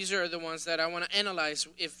 And these are the ones that I want to analyze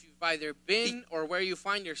if you've either been or where you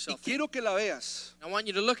find Y yourself. quiero que la veas. I want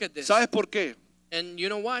you to look at this. ¿Sabes por qué? And you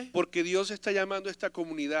know why? Porque Dios está llamando a esta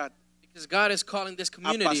comunidad Because God is calling this a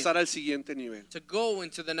community pasar al siguiente nivel. to go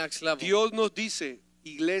into the next level. Dios nos dice,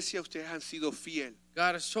 iglesia, ustedes han sido fiel.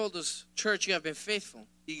 God has told us, church, you have been faithful.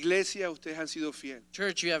 Iglesia, ustedes han sido fiel.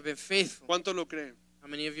 Church, you have been faithful. ¿Cuántos lo creen? How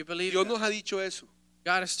many of you believe Dios that? nos ha dicho eso.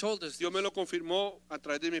 God has told us Dios this. me lo confirmó a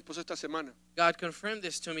través de mi esposa esta semana. God confirmed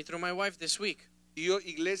this to me through my wife this week. Dios,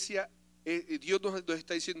 iglesia, Dios nos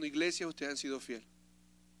está diciendo, iglesia, ustedes han sido fiel.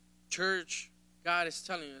 Church, God is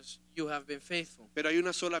telling us, you have been faithful. Pero hay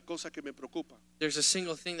una sola cosa que me preocupa. There's a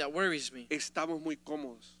single thing that worries me. Estamos muy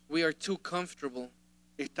cómodos. We are too comfortable.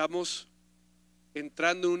 Estamos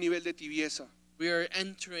entrando en un nivel de tibieza. We are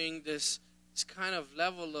entering this kind of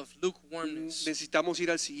level of lukewarmness. Necesitamos ir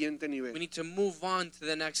al siguiente We nivel. need to move on to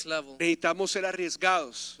the next level. Necesitamos ser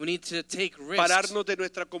arriesgados. We need to take risks. Pararnos de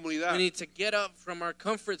nuestra comunidad. We need to get up from our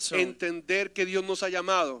comfort zone. Entender que Dios nos ha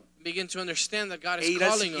llamado Begin to understand that God e is ir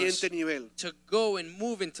al calling us siguiente nivel. to go and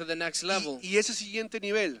move into the next level. Y ese siguiente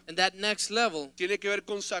nivel And that next level tiene que ver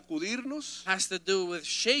con sacudirnos, has to do with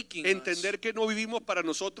shaking us entender que no vivimos para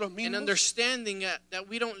nosotros and mismos, understanding that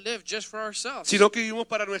we don't live just for ourselves, sino que vivimos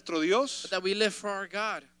para nuestro Dios but that we live for our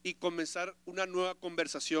God, y comenzar una nueva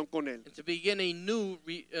conversación con Él. and to begin a new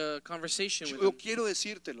conversation with Yo Him. quiero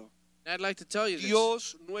decírtelo, And I'd like to tell you this.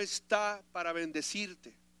 Dios no está para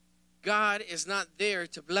bendecirte. God is not there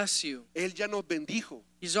to bless you. Él ya nos bendijo.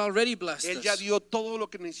 He's already blessed Él ya us. dio todo lo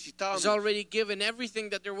que He's necesitábamos. already given everything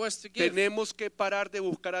that there was to give. Tenemos que parar de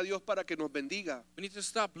buscar a Dios para que nos bendiga We need to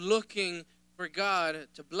stop looking for God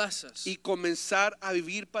to bless us y comenzar a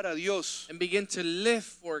vivir para Dios, and begin to live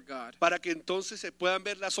for God para que entonces se puedan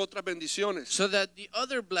ver las otras bendiciones. so that the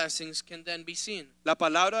other blessings can then be seen. La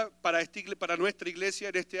palabra para nuestra iglesia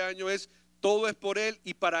en este año es todo es por Él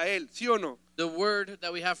y para Él, ¿sí o no? The word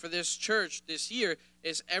that we have for this church this year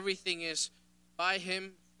is everything is by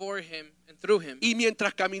Him, for Him, and through Him. Y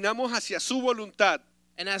mientras caminamos hacia su voluntad,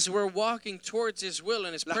 And as we're walking towards His will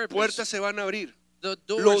and His las purpose, puertas se van a abrir, the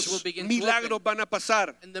doors will los begin to milagros open, van a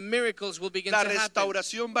pasar, and the miracles will begin la to happen,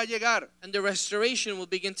 restauración va a llegar, and the restoration will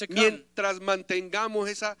begin to come. mientras mantengamos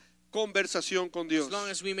esa conversación con Dios. As long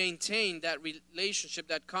as we maintain that relationship,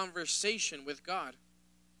 that conversation with God.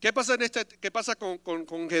 ¿Qué pasa con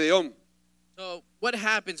Gedeón? So what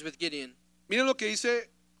happens with Gideon? Miren lo que dice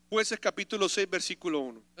Jueces capítulo 6 versículo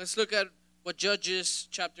 1. Let's look at what Judges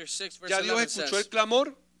chapter 6 verse ¿Ya Dios 11 escuchó el says.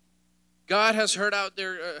 clamor? God has heard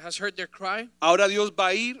their cry. Ahora Dios va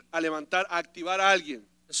a ir a levantar, a activar a alguien.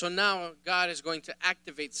 So now God is going to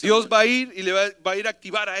activate Dios someone. va a ir y le va a ir a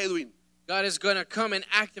activar a Edwin, God is going to come and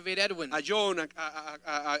activate Edwin a John,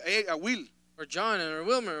 a Will. or John or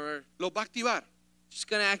Wilmer, or Los va a activar. just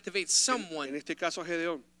going to activate En someone. este caso a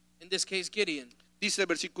Gedeón. In this case, Gideon. Dice el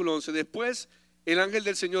versículo 11. Después el ángel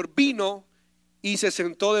del Señor vino y se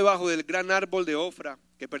sentó debajo del gran árbol de Ofra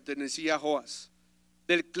que pertenecía a Joas,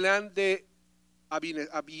 del clan de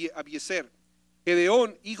Abiezer.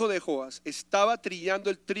 Gedeón, hijo de Joas, estaba trillando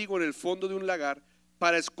el trigo en el fondo de un lagar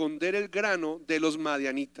para esconder el grano de los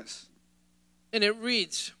madianitas. And it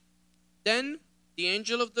reads, Then the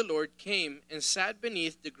angel of the Lord came and sat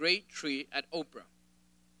beneath the great tree at Ophrah,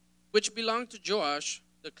 which belonged to Joash,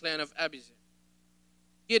 the clan of Abiezer.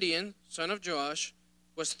 Gideon, son of Joash,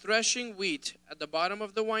 was threshing wheat at the bottom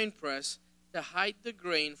of the winepress to hide the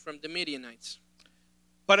grain from the Midianites.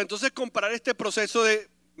 Para entonces comparar este proceso de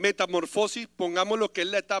metamorfosis, pongamos lo que es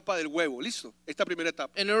la etapa del huevo. ¿Listo? Esta primera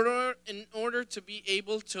etapa. In order to be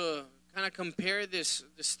able to kind of compare the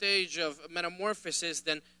stage of metamorphosis,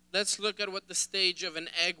 then let's look at what the stage of an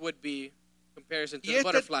egg would be in comparison to the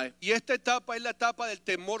butterfly. Y esta etapa es la etapa del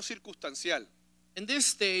temor circunstancial. And this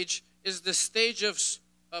stage is the stage of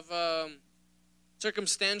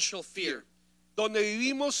circumstantial fear, Donde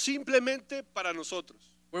vivimos simplemente para nosotros.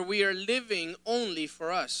 where we are living only for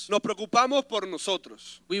us. Nos preocupamos por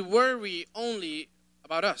nosotros. We worry only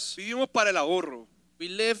about us. Vivimos para el ahorro, We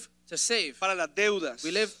live to save. para las deudas,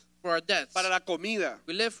 We live for our debts. para la comida,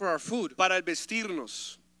 We live for our food, para el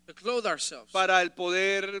vestirnos, to clothe ourselves, para el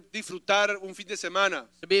poder disfrutar un fin de semana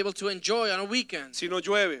to be able to enjoy on a weekend si no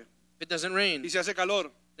llueve if it doesn't rain, y se hace calor.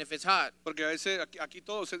 if it's hot. Porque a veces aquí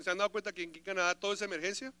todos se han dado cuenta que en Canadá todo es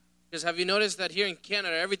emergencia. Because have you noticed that here in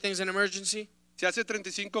Canada everything's an emergency? Si hace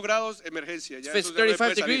 35 grados, emergencia. Ya If it's eso ya no 35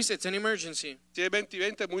 puede salir. degrees, it's an emergency. Si es 20 y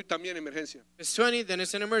 20, muy también emergencia. If it's 20, then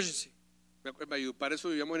it's an emergency. Para eso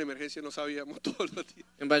vivíamos en emergencia, no sabíamos todos los días.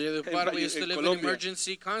 In Valledupar, En we used to en live in Colombia.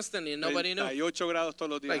 emergency constantly, and nobody knew. 38 grados todos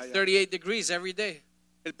los días. Like allá. 38 degrees every day.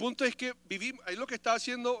 El punto es que vivimos, ahí lo que estaba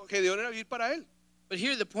haciendo Gedeón era vivir para él, But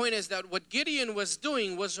here the point is that what Gideon was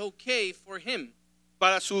doing was okay for him,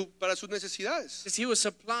 para sus necesidades, because he was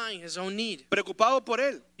supplying his own need. preocupado por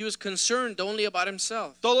él. He was concerned only about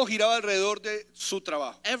himself. Todo giraba alrededor de su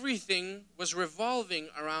trabajo. Everything was revolving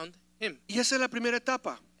around him. Y esa es la primera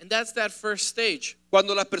etapa, And that's that first stage,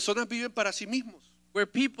 cuando las personas viven para sí mismos. where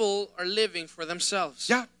people are living for themselves.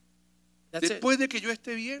 Ya, That's it. después de que yo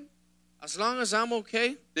esté bien, As long as I'm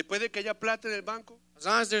okay, después de que haya plata en el banco, as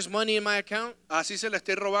long as there's money in my account, así se la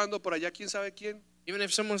esté robando por allá quién sabe quién, even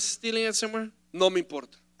if someone's stealing it somewhere, no me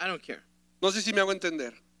importa. I don't care. No sé si me hago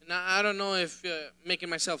entender. And I don't know if making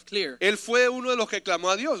myself clear. Él fue uno de los que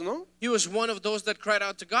clamó a Dios, ¿no? He was one of those that cried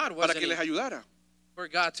out to God, Para wasn't que les he? ayudara. For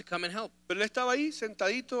God to come and help. Pero él estaba ahí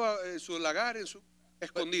sentadito en su lagar,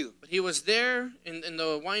 escondido. But he was there in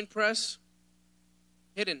the wine press,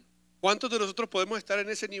 hidden. ¿Cuántos de nosotros podemos estar en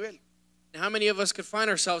ese nivel? And how many of us could find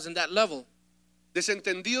ourselves in that level?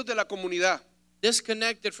 Desentendidos de la comunidad,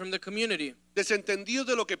 Disconnected from the community. desentendidos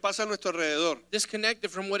de lo que pasa a nuestro alrededor, Disconnected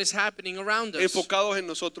from what is happening around us. enfocados en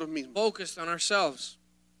nosotros mismos. Focused on ourselves.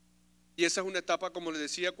 Y esa es una etapa, como les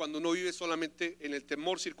decía, cuando uno vive solamente en el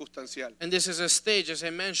temor circunstancial, And this is a stage, as I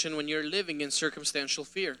mentioned, when you're living in circumstantial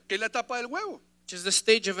fear. que es la etapa del huevo, Which is the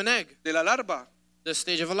stage of an egg. de la larva. The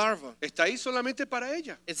stage of a larva. Está ahí solamente para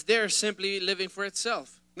ella, It's there simply living for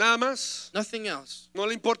itself. nada más. Nothing else. No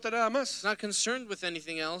le importa nada más. It's not concerned with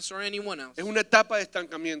anything else or anyone else. Es una etapa de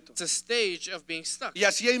estancamiento. It's a stage of being stuck. Y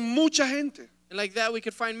así hay mucha gente And like that, we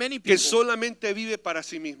could find many que people solamente vive para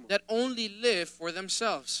sí mismo. that only live for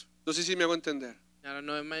themselves. No sé si me hago entender. I don't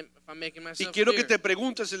know if I'm making Y myself quiero que clear. te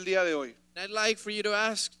preguntes el día de hoy, And I'd like for you to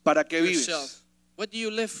ask ¿para qué yourself, vives? what do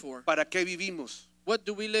you live for? ¿Para qué vivimos? What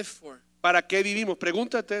do we live for? ¿Para qué vivimos?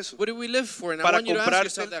 Pregúntate eso. What do we live for? And I Para want you to ask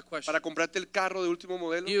yourself that question. comprarte el carro de último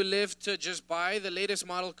modelo, Do you live to just buy the latest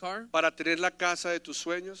model car? para tener la casa de tus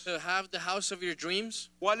sueños. To have the house of your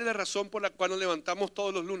dreams? ¿Cuál es la razón por la cual nos levantamos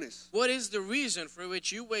todos los lunes? What is the reason for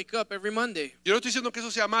which you wake up every Monday? Yo no estoy diciendo que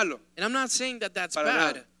eso sea malo, And I'm not saying that that's Para bad.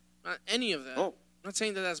 nada. Not any of that. No. I'm not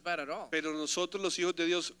saying that that's bad at all. pero nosotros los hijos de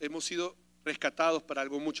Dios hemos sido rescatados para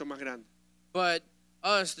algo mucho más grande. But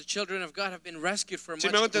us, the children of God, have been rescued for ¿Sí me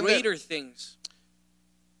hago much entender? greater things.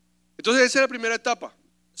 Entonces esa es la primera etapa.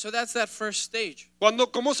 So that's that first stage.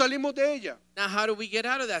 ¿Cómo salimos de ella? Now how do we get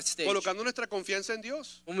out of that stage? Colocando nuestra confianza en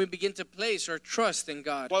Dios. When we begin to place our trust in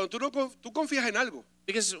God. Cuando tú confías en algo.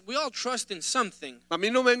 Because we all trust in something. A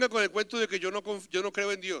mí no venga con el cuento de que yo no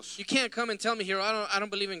creo en Dios. You can't come and tell me here, I don't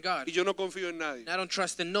believe in God. Y yo no confío en nadie. I don't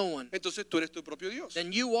trust in no one. Entonces tú eres tu propio Dios.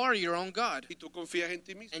 Then you are your own God. Y tú confías en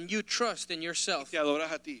ti mismo. And you trust in yourself. Y te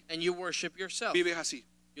adoras a ti. And you worship yourself. Vives así.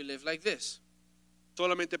 You live like this.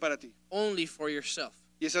 Solamente para ti. Only for yourself.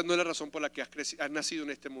 Y esa no es la razón por la que has nacido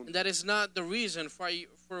en este mundo. And that is not the reason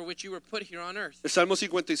for which you were put here on earth. El Salmo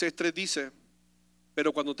 56:3 dice,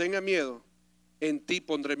 pero cuando tenga miedo, en ti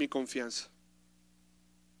pondré mi confianza.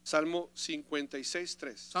 Salmo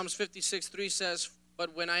 56:3. Psalms 56:3 says,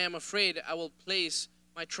 but when I am afraid, I will place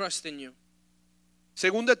my trust in you.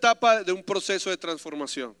 Segunda etapa de un proceso de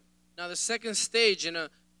transformación. Now the second stage in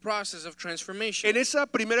a process of transformation. En esa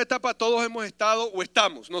primera etapa todos hemos estado o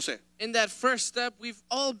estamos, no sé. In that first step, we've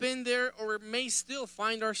all been there or may still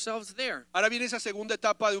find ourselves there. Ahora viene esa segunda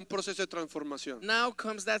etapa de un proceso de transformación. Now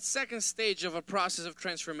comes that second stage of a process of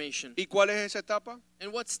transformation. ¿Y cuál es esa etapa?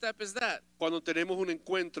 And what step is that? Cuando tenemos un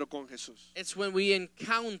encuentro con Jesús. It's when we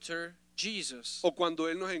encounter Jesus. O cuando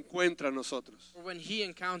Él nos encuentra a nosotros. Or when He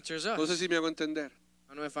encounters us. No sé si me hago entender.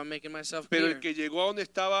 I don't know if I'm making myself Pero clear. el que llegó a donde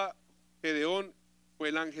estaba Gedeón fue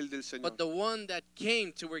el ángel del Señor. But the one that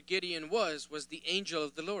came to where Gideon was the angel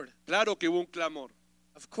of the Lord. Claro que hubo un clamor.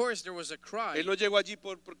 Of course there was a cry. Él no llegó allí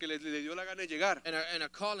porque le dio la gana de llegar. And a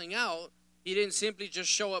calling out. He didn't simply just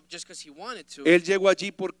show up just because he wanted to. Él llegó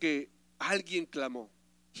allí porque alguien clamó.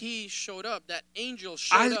 He showed up. That angel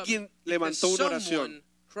showed Alguien up levantó una because oración. someone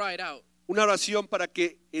cried out. Una oración para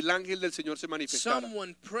que el ángel del Señor se manifestara.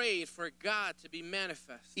 Someone prayed for God to be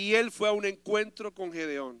manifest. Y él fue a un encuentro con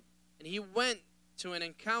Gedeón. And he went to an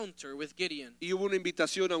encounter with Gideon. Y hubo una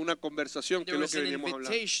invitación a una conversación, que There es lo was que an veníamos hablando.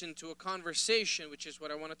 invitation to a conversation, which is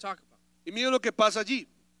what I want to talk about. Y mira lo que pasa allí,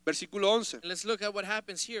 versículo 11. And let's look at what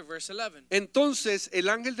happens here, verse 11. Entonces el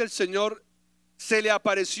ángel del Señor se le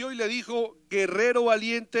apareció y le dijo, guerrero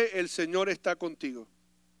valiente, el Señor está contigo.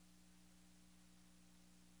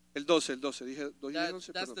 El 12, dije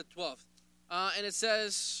 11, That's perdón. the 12th. And it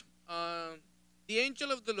says, the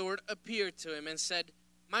angel of the Lord appeared to him and said,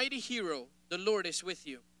 mighty hero, the Lord is with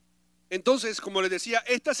you. Entonces, como les decía,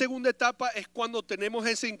 esta segunda etapa es cuando tenemos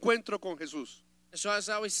ese encuentro con Jesús. And so as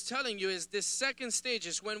I was telling you, is this second stage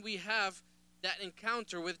is when we have that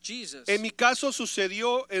encounter with Jesus. En mi caso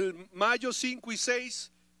sucedió el mayo 5 y 6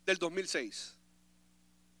 del 2006.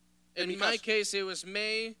 In my case, it was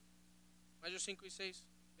Mayo 5 y 6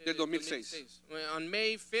 del 2006. On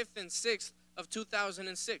May 5th and 6th of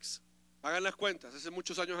 2006. Hagan las cuentas, hace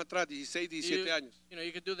muchos años atrás, 16, 17 años. You know,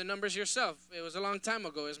 you could do the numbers yourself. It was a long time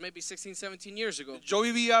ago. It was maybe 16, 17 years ago. Yo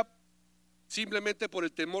vivía simplemente por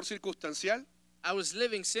el temor circunstancial. I was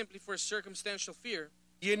living simply for circumstantial fear.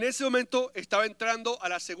 Y en ese momento estaba entrando a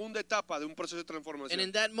la segunda etapa de un proceso de And transformación.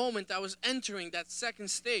 in that moment, I was entering that second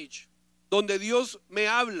stage Donde Dios me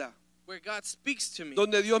habla, where God speaks to me.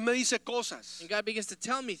 donde Dios me dice cosas And God begins to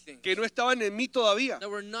tell me things que no estaban en mí todavía. that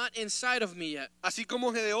were not inside of me yet. Así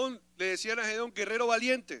como Gedeón, le decían a Gedeón, guerrero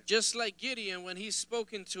valiente. Just like Gideon, when he's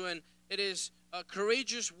spoken to, and it is a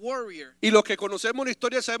courageous warrior. Y los que conocemos la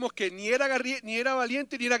historia sabemos que ni era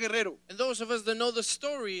valiente ni era guerrero. And those of us that know the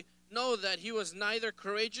story know that he was neither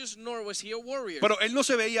courageous nor was he a warrior. Pero él no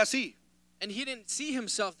se veía así. And he didn't see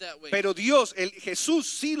himself that way. Pero Dios, Jesús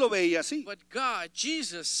sí lo veía así. But God,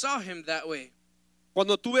 Jesus, saw him that way.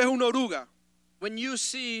 Cuando tú ves una oruga, When you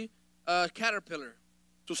see a caterpillar,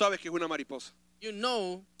 tú sabes que es una mariposa. you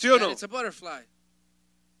know ¿Sí o that no? it's a butterfly,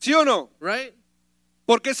 ¿Sí o no? right?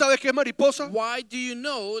 ¿Por qué sabes que es mariposa? Why do you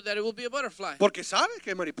know that it will be a butterfly? Porque sabes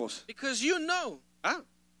que es mariposa. Because you know. Ah.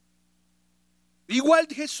 Igual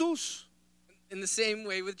Jesús. In the same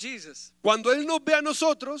way with Jesus. Cuando Él nos ve a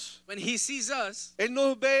nosotros, When he sees us, Él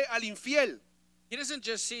nos ve al infiel. he doesn't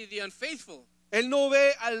just see the unfaithful. Él no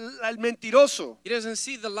ve al mentiroso. He doesn't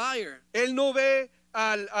see the liar. Él no ve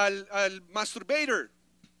al masturbator.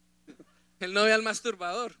 Él no ve al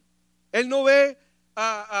masturbador. Él no ve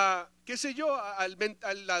qué sé yo, al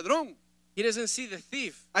ladrón. He doesn't see the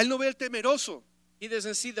thief. Él no ve al temeroso. He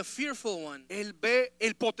doesn't see the fearful one. Él ve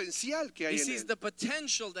el potencial que He hay en sees él. the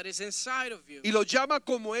potential that is inside of you. Y lo llama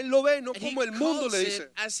como Él lo ve, no And he como el mundo calls le it dice.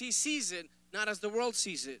 as he sees it, not as the world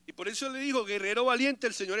sees it. Y por eso le dijo, guerrero valiente,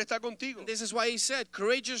 el Señor está contigo. And this is why he said,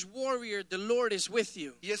 courageous warrior, the Lord is with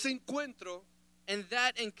you. Y ese encuentro And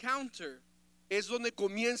that encounter es donde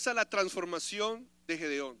comienza la transformación de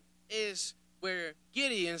Gedeón. is where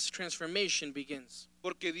Gideon's transformation begins.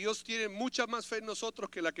 Porque Dios tiene mucha más fe en nosotros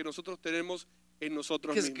que la que nosotros tenemos en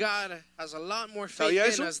nosotros Because mismos. God has a lot more faith ¿Sabía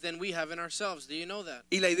in eso? us than we have in ourselves. Do you know that?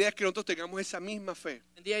 Y la idea es que nosotros tengamos esa misma fe.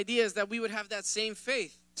 And the idea is that we would have that same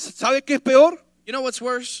faith. ¿Sabe qué es peor? You know what's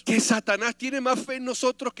worse? Que Satanás tiene más fe en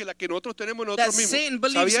nosotros que la que nosotros tenemos en That nosotros Satan mismos.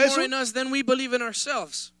 believes ¿Sabía more eso? in us than we believe in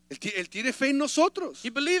ourselves. Él tiene fe en nosotros. He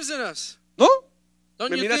believes in us. ¿No? Don't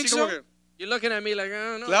Me you mira think así como so? que, You're looking at me like, I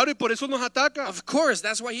don't know. claro, y por eso nos ataca. Of course,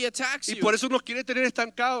 that's why he attacks Y you. por eso nos quiere tener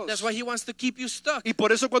estancados. That's why he wants to keep you stuck. Y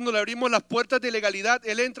por eso cuando le abrimos las puertas de legalidad,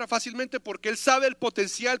 Él entra fácilmente porque Él sabe el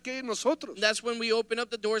potencial que hay en nosotros. That's when we open up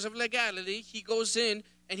the doors of legality. He goes in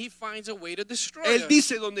and he finds a way to destroy Él us.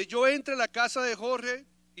 dice, donde yo entre a la casa de Jorge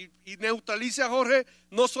y neutralice a Jorge,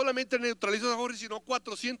 no solamente neutralizo a Jorge, sino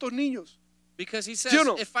 400 niños. Because he says, ¿Sí o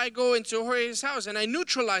no? if I go into Jorge's house and I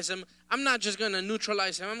neutralize him, I'm not just going to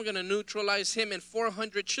neutralize him. I'm going to neutralize him and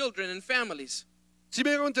 400 children and families. ¿Sí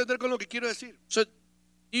me van a entender con lo que quiero decir? So,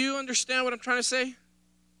 do you understand what I'm trying to say?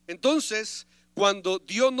 Entonces, cuando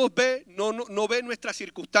Dios nos ve, no ve nuestra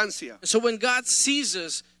circunstancia. So when God sees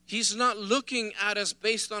us, he's not looking at us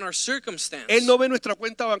based on our circumstance. Él no ve nuestra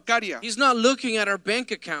cuenta bancaria. He's not looking at our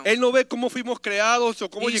bank account. Él no ve cómo fuimos creados o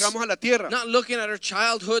cómo He's llegamos a la tierra. not looking at our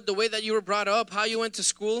childhood, the way that you were brought up, how you went to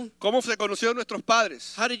school. Cómo se conocieron nuestros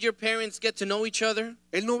padres. How did your parents get to know each other?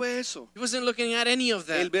 Él no ve eso. He wasn't looking at any of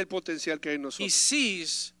Él that. ve el potencial que hay en He nosotros.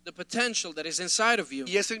 sees the potential that is inside of you.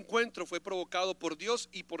 Y ese encuentro fue provocado por Dios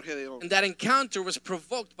y por Gedeón. And that encounter was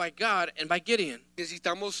provoked by God and by Gideon.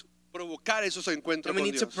 Necesitamos provocar esos encuentros And we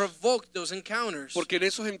con need to Dios. provoke those encounters. Porque en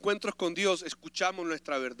esos encuentros con Dios escuchamos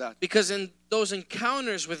nuestra verdad. Because in those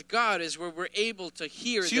encounters with God is where we're able to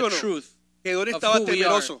hear ¿Sí the o no? truth Gedeón of estaba who we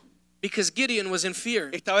are. temeroso. Because Gideon was in fear.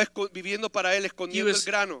 Estaba viviendo para él, He escondiendo el was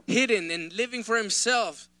grano. hidden and living for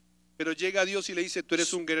himself, Pero llega Dios y le dice, tú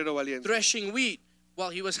eres un guerrero valiente. threshing wheat while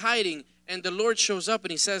he was hiding. And the Lord shows up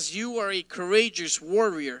and he says, you are a courageous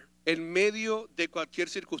warrior. En medio de cualquier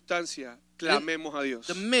circunstancia, clamemos a Dios.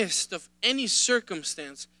 The midst of any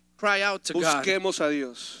circumstance, cry out to God. Busquemos a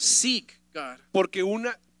Dios. Seek God. Porque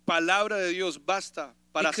una palabra de Dios basta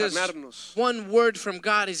para Because sanarnos, one word from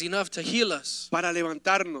God is enough to heal us. para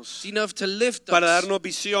levantarnos, It's enough to lift para us. darnos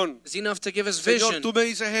visión. It's enough to give us Señor, vision. tú me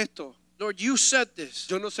dices esto. Lord, you said this.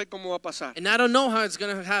 Yo no sé cómo va a pasar. And I don't know how it's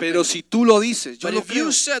going to happen. Pero si tú lo dices, yo But lo if you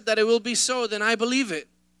creo. said that it will be so, then I believe it.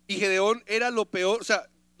 Y Gedeón era lo peor, o sea,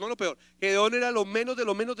 no lo peor. Gedeón era lo menos de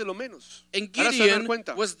lo menos de lo menos. And Ahora se van a dar Gideon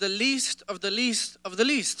cuenta. was the least of the least of the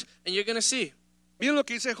least. And you're going to see. Miren lo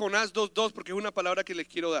que dice Jonás 2:2 porque es una palabra que les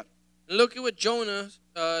quiero dar. Look at what Jonah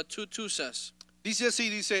 2:2 says. Dice así,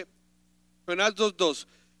 dice Jonás 2:2.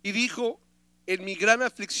 Y dijo, en mi gran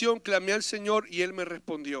aflicción clamé al Señor y Él me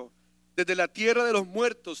respondió. Desde la tierra de los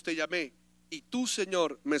muertos te llamé y tú,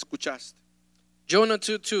 Señor, me escuchaste. Jonah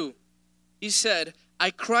 2:2. He said,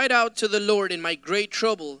 I cried out to the Lord in my great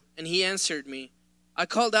trouble, and he answered me. I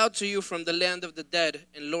called out to you from the land of the dead,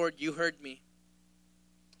 and Lord, you heard me.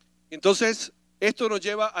 Entonces, esto nos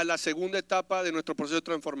lleva a la segunda etapa de nuestro proceso de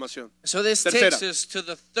transformación. So this Tercera. takes us to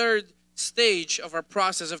the third stage of our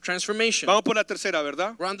process of transformation. Vamos por la tercera,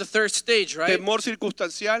 ¿verdad? We're on the third stage, right? Temor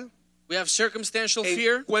circunstancial, We have circumstantial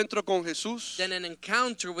fear, encuentro con Jesús. then an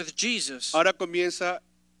encounter with Jesus. Ahora comienza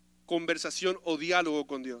conversación o diálogo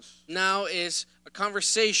con Dios. Now is a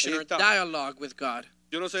conversation Ahí or está. dialogue with God.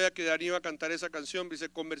 Yo no sabía que Dani iba a cantar esa canción, dice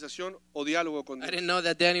conversación o diálogo con I Dios. didn't know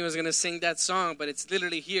that Danny was going to sing that song, but it's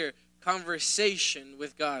literally here. Conversation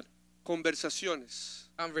with God. Conversaciones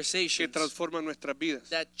que Conversations transforman nuestras vidas.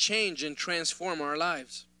 that change and transform our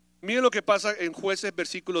lives. Miren lo que pasa en Jueces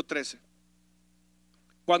versículo 13.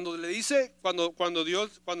 Cuando le dice, cuando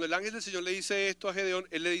el ángel del Señor le dice esto a Gedeón,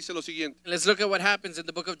 él le dice lo siguiente. Let's look at what happens in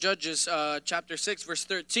the book of Judges, chapter 6, verse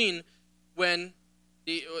 13, when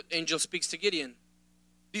the angel speaks to Gideon.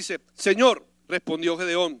 Dice, Señor, respondió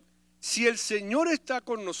Gedeón, si el Señor está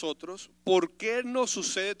con nosotros, ¿por qué nos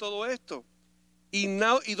sucede todo esto? ¿Y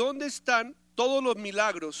dónde están todos los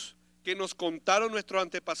milagros que nos contaron nuestros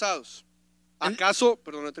antepasados? ¿Acaso,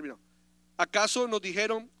 perdón, no he terminado. ¿Acaso nos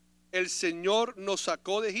dijeron, el Señor nos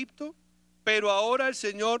sacó de Egipto? Pero ahora el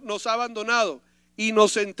Señor nos ha abandonado y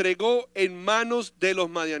nos entregó en manos de los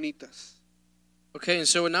madianitas. Okay, and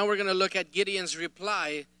so now we're going to look at Gideon's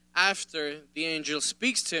reply after the angel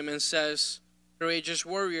speaks to him and says, courageous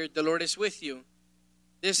warrior, the Lord is with you.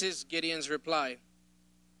 This is Gideon's reply.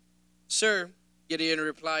 Sir, Gideon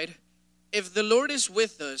replied, if the Lord is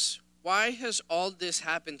with us, why has all this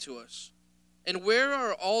happened to us? And where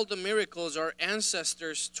are all the miracles our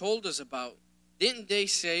ancestors told us about? Didn't they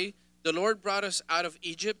say, the Lord brought us out of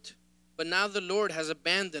Egypt? But now the Lord has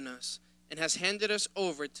abandoned us and has handed us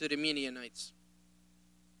over to the Midianites.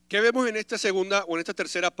 ¿Qué vemos en esta segunda o en esta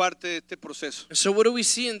tercera parte de este proceso? So what do we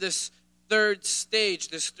see in this third stage,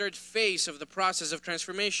 this third phase of the process of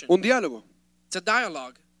transformation? Un diálogo. It's a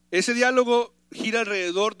dialogue. Ese diálogo gira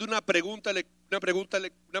alrededor de una pregunta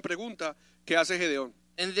que hace Gedeón.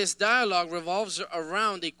 And this dialogue revolves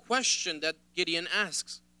around a question that Gideon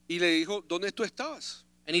asks. Y le dijo, ¿dónde tú estabas?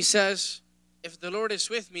 And he says, if the Lord is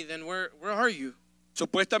with me, then where are you?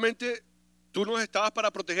 Supuestamente tú nos estabas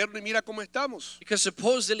para protegernos y mira cómo estamos. Because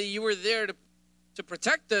supposedly you were there to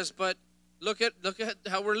protect us, but look at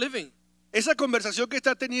how we're living. Esa conversación que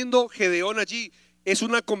está teniendo Gedeón allí es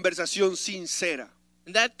una conversación sincera.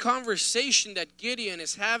 And that conversation that Gideon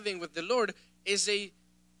is having with the Lord is a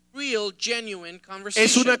real, genuine conversation.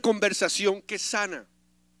 Es una conversación que sana,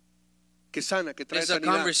 que trae It's a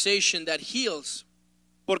sanidad. conversation that heals.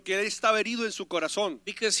 Porque él estaba herido en su corazón.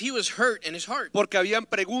 Because he was hurt in his heart. Porque habían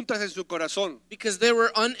preguntas en su corazón. Because there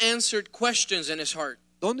were unanswered questions in his heart.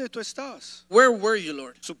 ¿Dónde tú estabas? Where were you,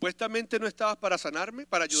 Lord? Supuestamente no estabas para sanarme,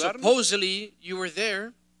 para ayudarme. Supposedly you were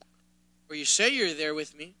there, or you say you're there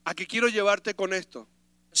with me. ¿A qué quiero llevarte con esto?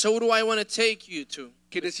 So what do I want to take you to?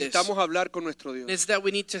 Que with this? necesitamos hablar con nuestro Dios. It's that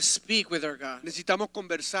we need to speak with our God. Necesitamos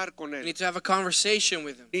conversar con We Él. need to have a conversation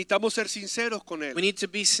with Him. Necesitamos ser sinceros con Él. We need to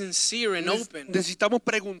be sincere and open. Necesitamos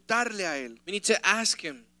preguntarle a Él. We need to ask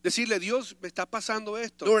Him, Decirle, Dios, me está pasando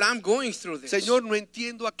esto. Lord, I'm going through this. Señor, no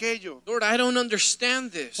entiendo aquello. Lord, I don't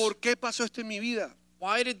understand this. ¿Por qué pasó esto en mi vida?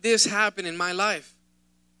 Why did this happen in my life?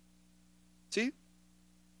 ¿Sí?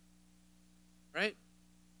 Right?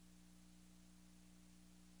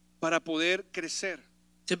 Para poder crecer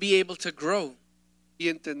To be able to grow. y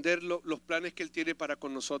entender los planes que Él tiene para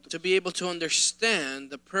con nosotros. To be able to understand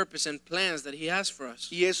the purpose and plans that He has for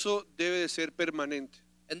us. Y eso debe de ser permanente.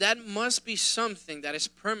 And that must be something that is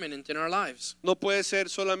permanent in our lives. No puede ser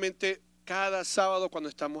solamente cada sábado cuando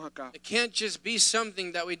estamos acá. It can't just be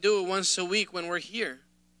something that we do once a week when we're here.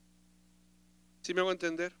 ¿Sí me hago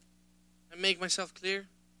entender? I make myself clear?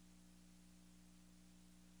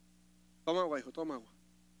 Toma agua, hijo, toma agua.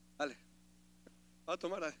 Dale. Va a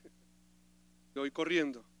tomar. Dale. Yo voy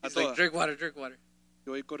corriendo. A It's like, todas. drink water, drink water.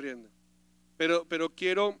 Yo voy corriendo. Pero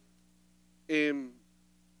quiero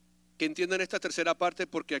que entiendan esta tercera parte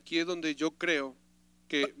porque aquí es donde yo creo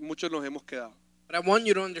que muchos nos hemos quedado. But I want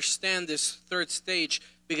you to understand this third stage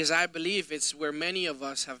because I believe it's where many of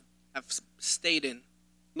us have stayed in.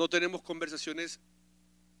 No tenemos conversaciones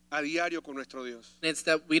a diario con nuestro Dios. And it's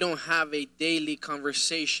that we don't have a daily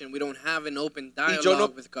conversation. We don't have an open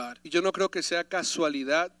dialogue with God. Y yo no creo que sea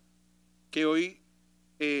casualidad que hoy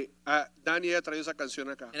Dani haya traído esa canción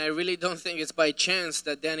acá. And I really don't think it's by chance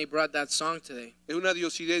that Danny brought that song today. Es una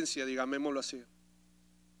diosidencia, digámoslo así.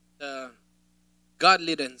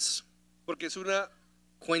 Godliness. Porque es una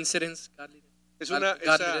Coincidence? Godliness.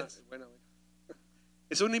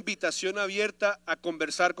 Es una invitación abierta a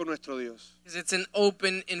conversar con nuestro Dios. It's an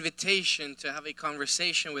open invitation to have a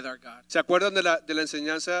conversation with our God. ¿Se acuerdan de la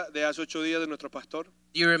enseñanza de hace 8 días de nuestro pastor?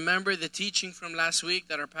 Do you remember the teaching from last week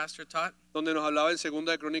that our pastor taught? Donde nos hablaba en 2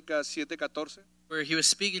 de Crónicas 7:14. Where he was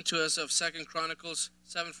speaking to us of 2 Chronicles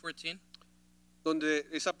 7:14. Donde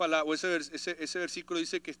esa palabra o ese versículo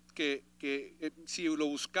dice que si lo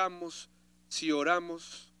buscamos, si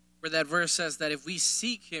oramos, where that verse says that if we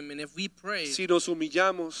seek Him and if we pray si nos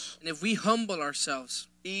humillamos and if we humble ourselves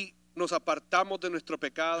y nos apartamos de nuestro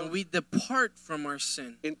pecado, and we depart from our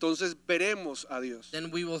sin, entonces veremos a Dios.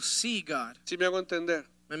 then we will see God. ¿Sí me hago entender?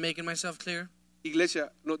 Am I making myself clear?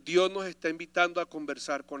 Iglesia, Dios nos está invitando a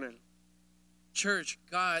conversar con Él. Church,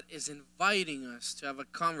 God is inviting us to have a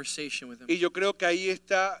conversation with Him. Y yo creo que ahí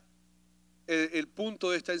está el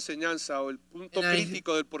punto de esta enseñanza o el punto And I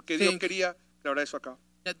crítico del por qué Dios quería grabar eso acá.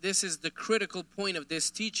 That this is the critical point of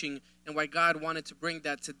this teaching and why God wanted to bring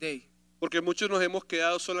that today. Porque muchos nos hemos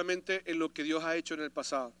quedado solamente en lo que Dios ha hecho en el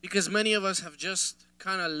pasado. Because many of us have just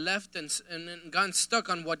kind of left and gone stuck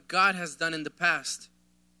on what God has done in the past.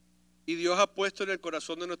 Y Dios ha puesto en el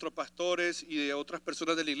corazón de nuestros pastores y de otras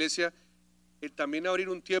personas de la iglesia el también abrir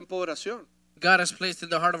un tiempo de oración. God has placed in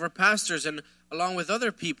the heart of our pastors and along with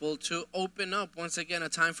other people to open up once again a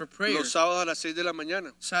time for prayer. Los sábados a las 6 de la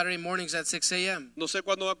mañana. Saturday mornings at 6 a.m. No sé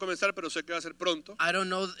cuándo va a comenzar, pero sé que va a ser pronto. I don't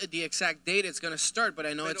know the exact date it's going to start, but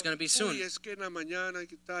I know it's going to be soon. Uy, es que en la mañana,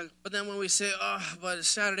 ¿qué tal? But then when we say, but it's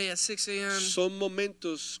Saturday at 6 a.m. Son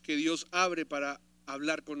momentos que Dios abre para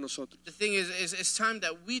hablar con nosotros. The thing is it's time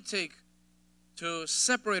that we take to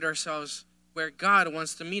separate ourselves where God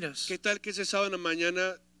wants to meet us. ¿Qué tal que ese sábado en la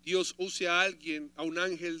mañana Dios use a alguien, a un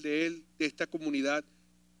ángel de él, de esta comunidad,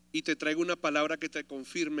 y te traiga una palabra que te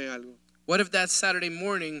confirme algo? What if that Saturday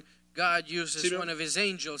morning God uses Sí, one of his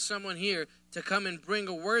angels, someone here, to come and bring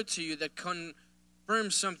a word to you that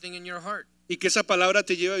confirms something in your heart. Y que esa palabra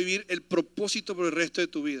te lleve a vivir el propósito por el resto de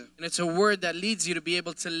tu vida. And it's a word that leads you to be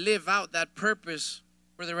able to live out that purpose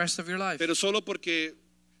for the rest of your life. Pero solo porque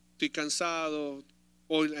estoy cansado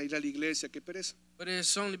o ir a la iglesia, qué pereza. But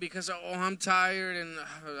it's only because, oh, I'm tired and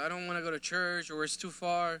I don't want to go to church or it's too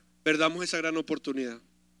far. Perdamos esa gran oportunidad.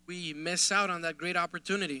 We miss out on that great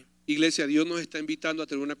opportunity. Iglesia, Dios nos está invitando a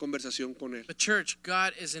tener una conversación con Él. The church,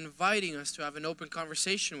 God is inviting us to have an open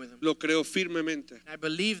conversation with him. Lo creo firmemente. I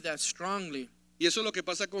believe that strongly. Y eso es lo que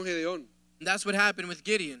pasa con Gedeón. And that's what happened with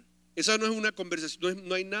Gideon. Esa no es una conversación,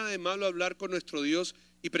 no hay nada de malo hablar con nuestro Dios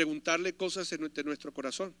y preguntarle cosas de nuestro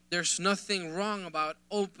corazón. There's nothing wrong about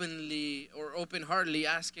openly or open-heartedly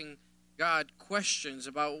asking God questions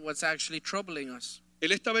about what's actually troubling us.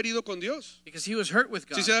 Él estaba herido con Dios. Because he was hurt with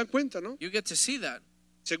God. ¿Sí se dan cuenta, no? You get to see that.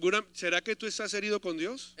 ¿Será que tú estás herido con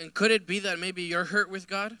Dios? And could it be that maybe you're hurt with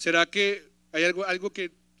God? ¿Será que hay algo que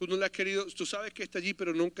tú no le has querido, tú sabes que está allí,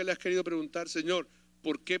 pero nunca le has querido preguntar, Señor,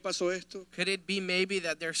 ¿por qué pasó esto? Could it be maybe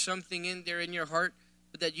that there's something in there in your heart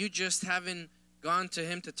that you just haven't gone to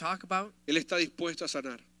him to talk about? Él está dispuesto a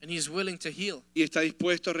sanar And he's willing to heal. y está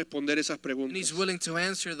dispuesto a responder esas And he's preguntas. willing to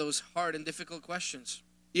answer those hard and difficult questions.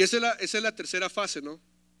 Y esa es la tercera fase, ¿no?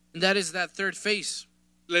 And that is that third phase.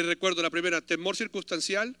 Les recuerdo la primera, temor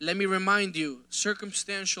circunstancial, Let me remind you,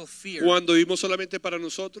 circumstantial fear. cuando vivimos solamente para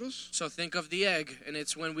nosotros. So think of the egg, and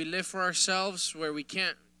it's when we live for ourselves, where we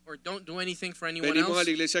can't or don't do anything for anyone Venimos a else.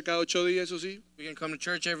 la iglesia cada 8 días, eso sí. We can come to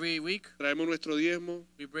church every week. Traemos nuestro diezmo,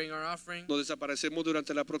 We bring our offering. nos desaparecemos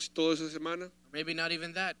durante toda esa semana Or maybe not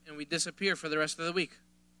even that, and we disappear for the rest of the week.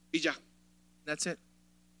 y ya. That's it.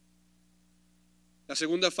 La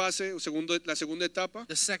segunda fase, la segunda etapa,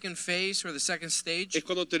 The second phase or the second stage es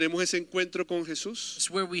cuando tenemos ese encuentro con Jesús is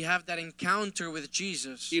where we have that encounter with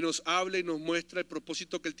Jesus. y nos habla y nos muestra el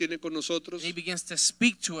propósito que Él tiene con nosotros. And he begins to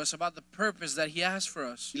speak to us about the purpose that he has for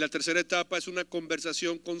us. Y la tercera etapa es una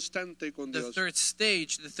conversación constante con The Dios. third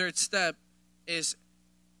stage, the third step is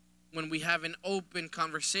when we have an open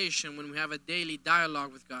conversation, when we have a daily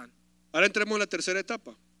dialogue with God. Ahora entremos en la tercera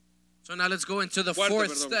etapa. So now let's go into the Cuarta, fourth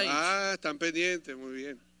perdón. stage. Están pendientes, muy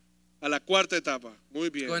bien. A la cuarta etapa, muy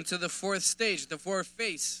bien. Go into the fourth stage, the fourth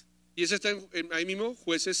phase. Y ese está ahí mismo,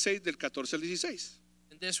 Jueces 6 del 14 al 16.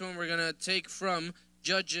 And this one we're going to take from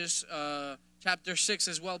Judges chapter 6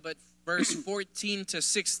 as well, but verse 14 to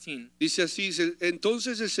 16. Dice así,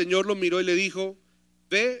 entonces el Señor lo miró y le dijo,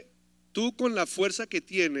 ve tú con la fuerza que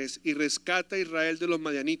tienes y rescata a Israel de los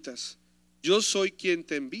madianitas. Yo soy quien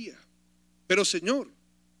te envía. Pero Señor,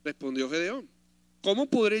 respondió Gedeón, ¿cómo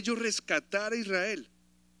podré yo rescatar a Israel?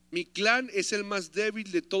 Mi clan es el más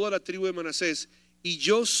débil de toda la tribu de Manasés y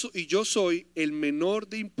yo soy el menor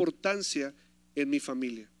de importancia en mi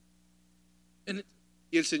familia.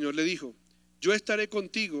 Y el Señor le dijo, yo estaré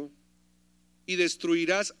contigo y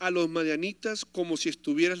destruirás a los madianitas como si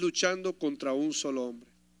estuvieras luchando contra un solo hombre.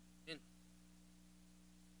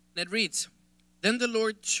 It reads, then the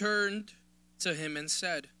Lord turned to him and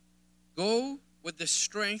said, go with the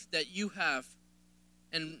strength that you have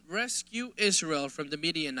and rescue Israel from the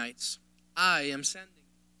Midianites. I am sending you.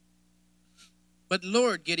 But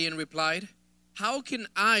Lord, Gideon replied, how can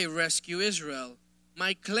I rescue Israel?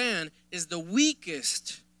 My clan is the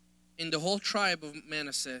weakest in the whole tribe of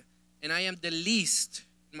Manasseh, and I am the least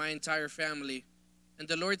in my entire family. And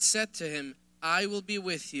the Lord said to him, I will be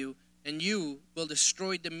with you, and you will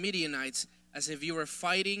destroy the Midianites as if you were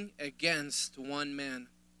fighting against one man.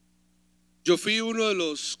 Yo fui uno de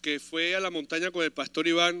los que fue a la montaña con el pastor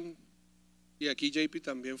Iván y aquí JP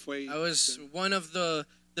también fue. I was one of the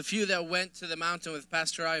few that went to the mountain with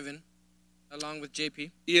Pastor Ivan, along with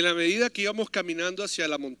JP. Y en la medida que íbamos caminando hacia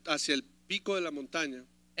el pico de la montaña,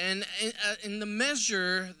 And in the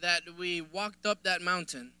measure that we walked up that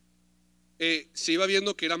mountain, se iba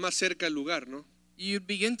viendo que era más cerca el lugar, ¿no? you'd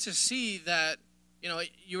begin to see that,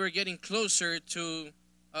 you were getting closer to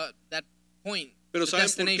that point, Pero the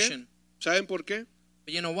 ¿saben por destination. qué? ¿Saben por qué?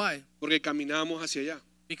 But you know why? Porque caminábamos hacia allá.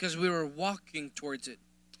 Because we were walking towards it.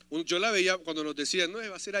 Yo la veía cuando nos decían, no,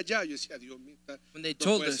 va a ser allá. Yo decía, Dios mío. When they no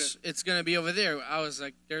told puede us ser. it's going to be over there, I was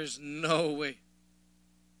like, there's no way.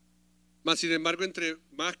 Mas sin embargo, entre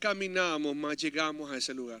más caminábamos, más llegamos a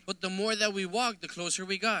ese lugar. But the more that we walked, the closer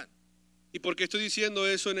we got. ¿Y por qué estoy diciendo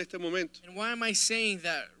eso en este momento? And why am I saying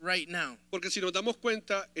that right now? Porque si nos damos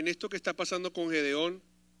cuenta en esto que está pasando con Gedeón,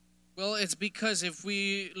 Well, it's because if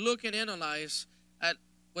we look and analyze at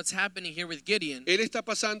what's happening here with Gideon, él está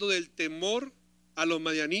pasando del temor a los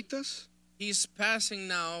madianitas, he's passing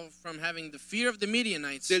now from having the fear of the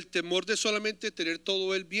Midianites, del temor de solamente tener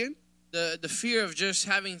todo el bien, the fear of just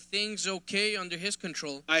having things okay under his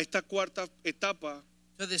control, a esta cuarta etapa,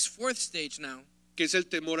 to this fourth stage now, que es el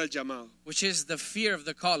temor al llamado. which is the fear of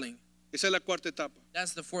the calling. Esa es la cuarta etapa.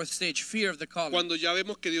 That's the fourth stage, fear of the calling. Cuando ya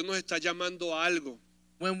vemos que Dios nos está llamando a algo.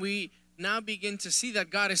 When we now begin to see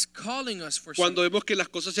that God is calling us for Cuando something. vemos que las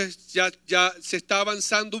cosas ya se está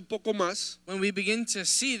avanzando un poco más. When we begin to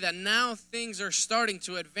see that now things are starting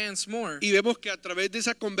to advance more. Y vemos que a través de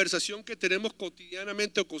esa conversación que tenemos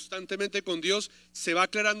cotidianamente o constantemente con Dios, se va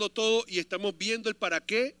aclarando todo y estamos viendo el para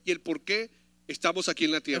qué y el por qué estamos aquí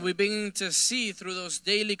en la And tierra. we begin to see through those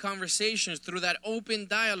daily conversations, through that open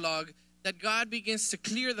dialogue, that God begins to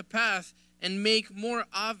clear the path and make more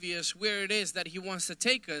obvious where it is that he wants to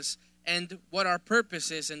take us and what our purpose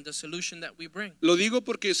is and the solution that we bring. Lo digo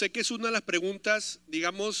porque sé que es una de las preguntas,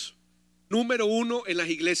 digamos, número uno en las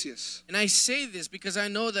iglesias. And I say this because I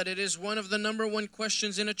know that it is one of the number one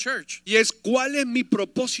questions in a church. Y es, ¿cuál es mi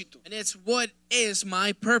propósito? And it's, what is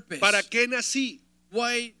my purpose? ¿Para qué nací?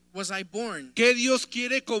 Why was I born? ¿Qué Dios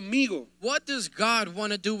quiere conmigo? What does God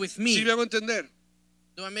want to do with me? ¿Sí me hago entender?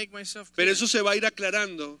 Do I make myself Pero clear? eso se va a ir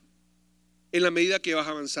aclarando en la medida que vas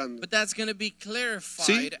avanzando. But that's going to be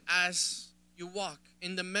clarified as you walk,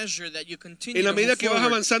 in the measure that you continue En la to medida move que vas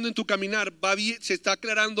forward. avanzando en tu caminar, se está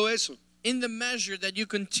aclarando eso. In the measure that you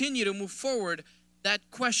continue to move forward, that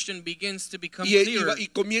question begins to become Y clearer.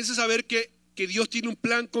 comienzas a ver que Dios tiene un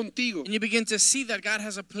plan contigo. And you begin to see that God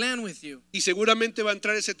has a plan with you. Y seguramente va a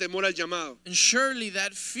entrar ese temor al llamado. And surely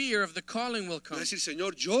that fear of the calling will Vas come. a decir,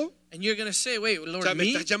 Señor, ¿yo? And you're going to say, wait, O Lord, sea, ¿me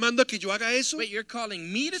me? estás llamando a que yo haga eso? Wait, you're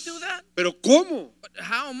calling me to do that? ¿Pero cómo? But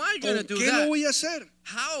how am I going to ¿Con do qué lo that? voy a hacer?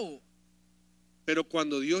 How? Pero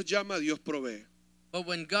cuando Dios llama, Dios provee. But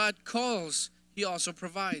when God calls, he also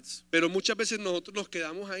provides. Pero muchas veces nosotros nos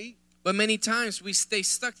quedamos ahí. But many times we stay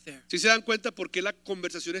stuck there. ¿Sí se dan cuenta por qué la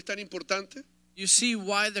conversación es tan importante? You see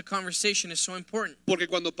why the conversation is so important. Porque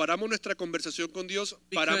cuando paramos nuestra conversación con Dios,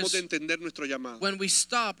 paramos Because de entender nuestro llamado. When we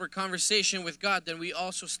stop our conversation with God, then we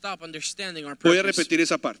also stop understanding our Voy a purpose. repetir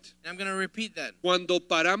esa parte. And I'm going to repeat that. Cuando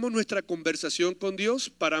paramos nuestra conversación con Dios,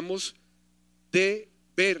 paramos de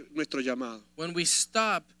ver nuestro llamado. When we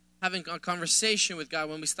stop having a conversation with God,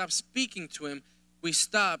 when we stop speaking to him, we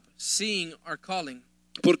stop seeing our calling.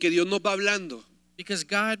 Porque Dios nos va hablando. Because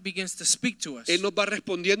God begins to speak to us. Él nos va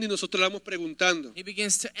respondiendo y nosotros le vamos preguntando. He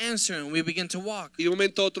begins to answer and we begin to walk. Y de un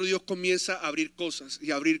momento a otro Dios comienza a abrir cosas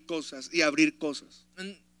y abrir cosas y abrir cosas.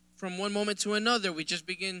 And from one moment to another, we just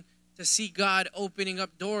begin to see God opening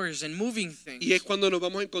up doors and moving things. Y es cuando nos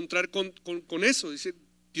vamos a encontrar con eso. Dice,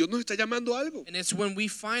 Dios nos está llamando a algo. And it's when we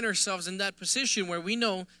find ourselves in that position where we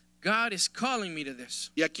know God is calling me to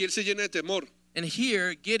this. Y aquí Él se llena de temor. And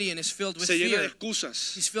here, Gideon is filled with Se llena de fear.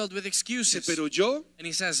 excusas. He's filled with Dice, excuses. pero yo, And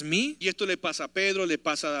he says, me? y esto le pasa a Pedro, le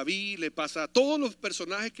pasa a David, le pasa a todos los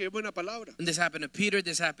personajes que es buena palabra. And this happened to Peter,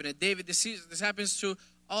 this happened to David, this happens to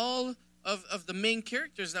all of the main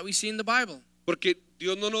characters that we see in the Bible. Porque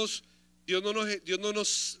Dios no nos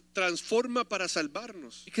transforma para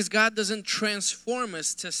salvarnos. Because God doesn't transform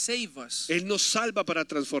us to save us. Él nos salva para He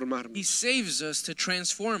transformarnos. saves us to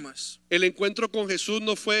transform us. El encuentro con Jesús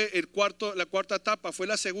no fue la cuarta etapa, fue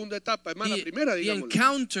la segunda etapa. Es más, la primera, The digámoslo.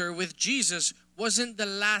 encounter with Jesus wasn't the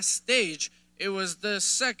last stage. It was the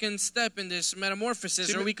second step in this metamorphosis,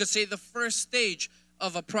 Sí, or we could say the first stage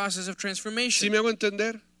of a process of transformation. ¿Sí me hago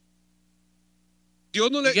entender?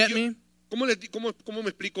 Dios no le... You get me? ¿Cómo me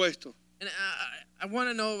explico esto? And I want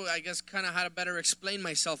to know, I guess, kind of how to better explain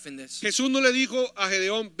myself in this. Jesús no le dijo a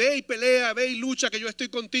Gedeón, ve y pelea, ve y lucha, que yo estoy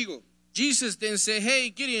contigo. Jesus didn't say,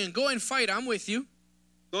 hey, Gideon, go and fight, I'm with you.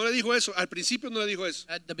 No le dijo eso, al principio no le dijo eso.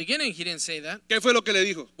 At the beginning, he didn't say that. ¿Qué fue lo que le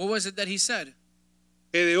dijo? What was it that he said?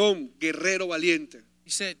 Gedeón, guerrero valiente.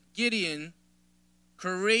 He said, Gideon,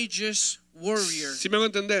 courageous warrior. ¿Sí me hago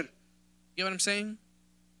entender? You get what I'm saying?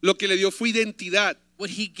 Lo que le dio fue identidad. What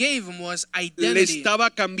he gave him was Le identity. estaba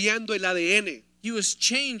cambiando el ADN. He was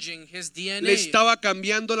changing his DNA. Le estaba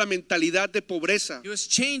cambiando la mentalidad de pobreza. He was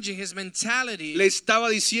changing his mentality. Le estaba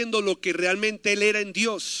diciendo lo que realmente él era en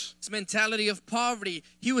Dios. His mentality of poverty.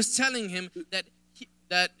 He was telling him that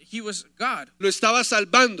he was God. Lo estaba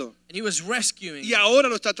salvando And he was rescuing. y ahora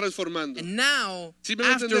lo está transformando. And now, ¿Sí me va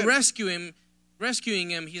a after entender? rescuing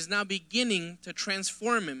him, he's now beginning to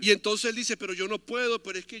transform him. Y entonces él dice, pero yo no puedo,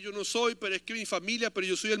 pero es que yo no soy, pero es que mi familia, pero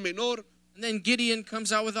yo soy el menor. And then Gideon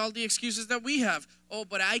comes out with all the excuses that we have. oh,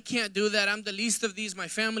 but I can't do that. I'm the least of these. My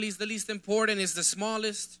family is the least important. It's the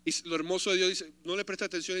smallest. Y lo hermoso de Dios dice, no le presta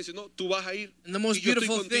atención, dice, no, tú vas a ir. And the most Y yo estoy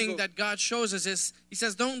beautiful thing contigo. that God shows us is, He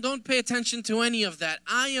says, don't pay attention to any of that.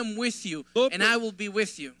 I am with you, No, and pero- I will be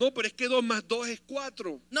with you. No, pero es que 2 más 2 es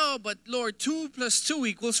 4. No, but Lord, 2 plus 2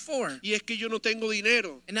 equals 4. Y es que yo no tengo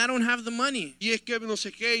dinero. And I don't have the money. Y es que no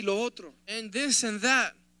sé qué y lo otro. And this and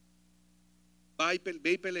that.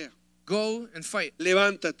 Ve y pelea. Go and fight.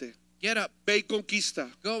 Levántate. Get up. Ve y conquista.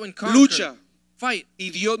 Go and conquer. Lucha. Fight. Y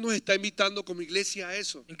Dios nos está invitando como iglesia a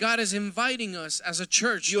eso. And God is inviting us as a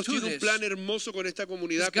church Dios to tiene un this. plan hermoso con esta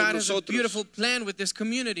comunidad, con God has a nosotros. beautiful plan with this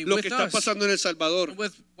community, Lo with que está us, pasando en El Salvador.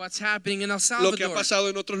 with what's happening in El Lo que ha Salvador, pasado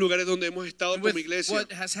en otros lugares donde hemos estado and with como iglesia.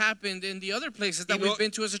 what has happened in the other places that Y no- we've been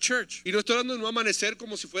to as a church. Y no estoy hablando de un amanecer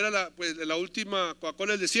como si fuera la última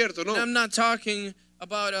Coca-Cola del desierto, no. And I'm not talking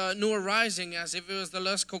about a new arising as if it was the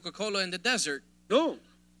last Coca-Cola in the desert. No.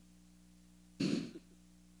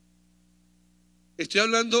 Estoy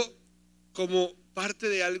hablando como parte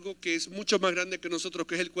de algo que es mucho más grande que nosotros,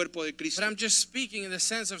 que es el cuerpo de Cristo. But I'm just speaking in the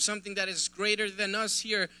sense of something that is greater than us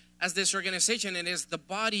here as this organization, and is the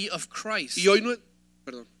body of Christ. Y hoy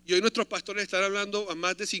nuestros pastores están hablando a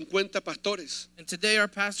más de 50 pastores. And today our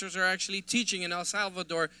pastors are actually teaching in El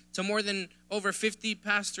Salvador to more than over 50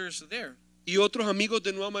 pastors there. Y otros amigos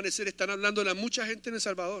de Nuevo Amanecer están hablando a mucha gente en El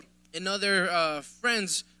Salvador. And other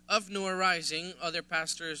friends of New Arising, other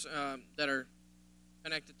pastors that are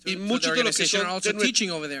connected Y to muchos the de los que organization son are also de teaching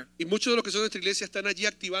over there. Y muchos de los que son de nuestra iglesia están allí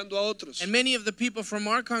activando a otros. And many of the people from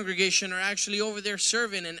our congregation are actually over there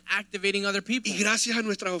serving and activating other people. Y gracias a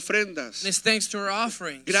nuestras And ofrendas, it's thanks to our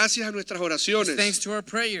offerings. gracias a nuestras It's thanks oraciones, to our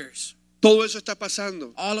prayers. todo eso está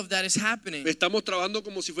pasando. All of that is happening. Estamos trabajando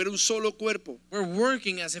como si fuera un solo cuerpo. We're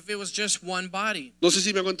working as if it was just one body. No sé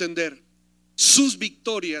si me hago entender. Sus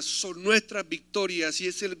victorias son nuestras victorias y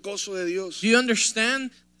es el gozo de Dios. Do you understand?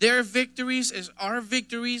 Their victories is our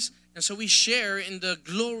victories, and so we share in the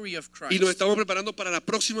glory of Y nos Christ. estamos preparando para la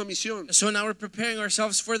próxima misión. And so now we're preparing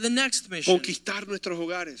ourselves for the next mission, Conquistar nuestros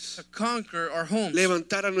hogares. to conquer our homes,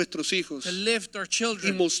 Levantar a nuestros hijos. to lift our Y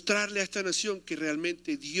children, mostrarle a esta nación que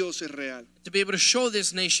realmente Dios es real. to be able to show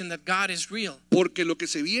this nation that God is real. Porque lo que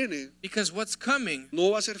se viene Because what's coming no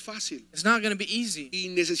va a ser fácil. is not going to be easy. Y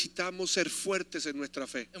necesitamos ser fuertes en nuestra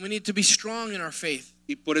fe. And we need to be strong in our faith.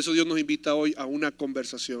 Y por eso Dios nos invita hoy a una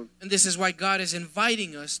conversación. And this is why God is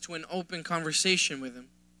inviting us to an open conversation with Him.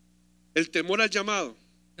 El temor al llamado.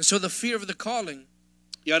 And so the fear of the calling.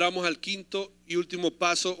 Y ahora vamos al quinto y último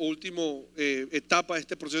paso o último etapa de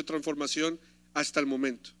este proceso de transformación hasta el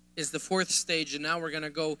momento. Is the fourth stage, and now we're going to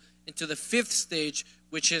go into the fifth stage,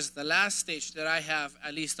 which is the last stage that I have,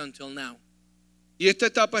 at least until now. Y esta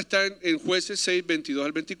etapa está en Jueces 6, 22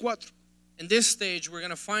 al 24. In this stage, we're going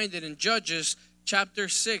to find it in Judges chapter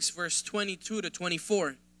 6, verse 22 to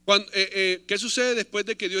 24. ¿Qué sucede después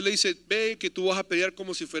de que Dios le dice, ve que tú vas a pelear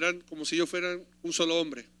como si ellos fueran un solo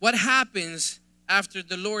hombre? What happens after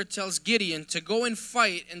the Lord tells Gideon to go and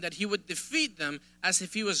fight and that he would defeat them as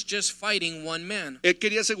if he was just fighting one man? Él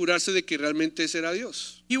quería asegurarse de que realmente ese era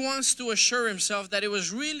Dios. He wants to assure himself that it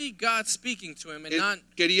was really God speaking to him and Él not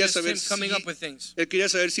quería just saber him coming up with things. Él quería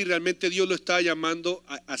saber si realmente Dios lo estaba llamando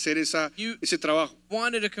a hacer ese trabajo.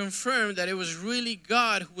 Wanted to confirm that it was really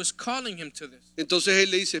God who was calling him to this. Entonces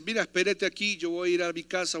él le dice, mira, espérate aquí, yo voy a ir a mi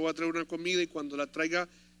casa, voy a traer una comida y cuando la traiga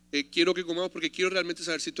quiero que comamos porque quiero realmente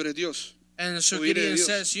saber si tú eres Dios. And so Oír de Gideon Dios.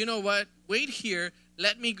 says, you know what, wait here,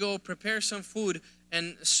 let me go prepare some food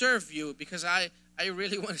and serve you, because I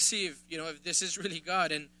really want to see if this is really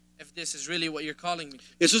God and if this is really what you're calling me to.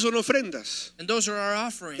 Eso son ofrendas, And those are our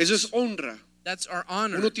offerings. eso es honra. That's our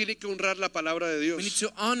honor. Uno tiene que honrar la palabra de We need Dios.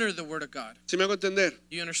 to honor the word of God. ¿Sí me hago entender?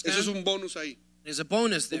 Do you understand? Eso es un bonus ahí, There's a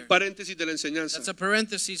bonus there. un paréntesis de la enseñanza. That's a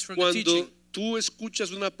parenthesis from the Cuando teaching. tú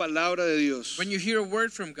escuchas una palabra de Dios When you hear a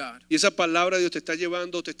word from God, y esa palabra de Dios te está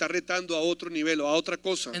llevando, te está retando a otro nivel o a otra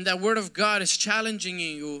cosa, and that word of God is challenging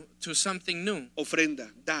you to something new,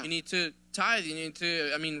 ofrenda, da. you need to tithe, you need to,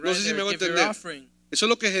 No sé si me hago give your entender. offering. Eso es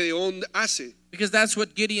lo que Gedeón hace. Because that's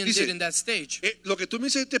what Gideon Dice, did in that stage. Lo que tú me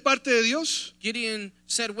dices es parte de Dios. Gideon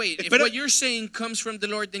said, wait, if Espera. what you're saying comes from the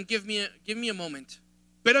Lord, then give me a moment.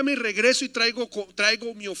 Espérame, regreso y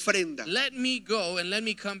traigo mi ofrenda. Let me go and let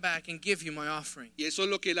me come back and give you my offering. Y eso es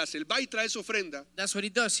lo que él hace. Él va y trae su ofrenda. That's what he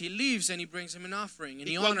does. He leaves and he brings him an offering and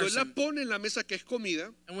Y he cuando honors él la him. pone en la mesa que es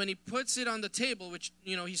comida, And when he puts it on the table, which,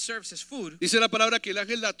 he serves his food, dice la palabra que el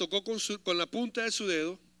ángel la tocó con la punta de su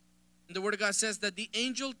dedo. and the word of God says that the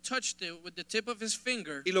angel touched it with the tip of his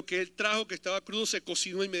finger, Y lo que él trajo que estaba crudo se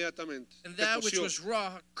cocinó inmediatamente. and Se that which coció. was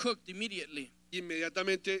raw cooked immediately. Y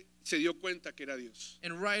inmediatamente se dio cuenta que era Dios.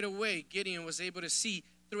 And right away, Gideon was able to see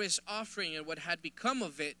through his offering and what had become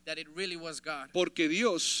of it that it really was God. Porque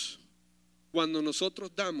Dios, cuando nosotros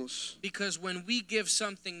damos, Because when we give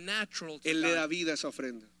something natural to Él le da God, vida a esa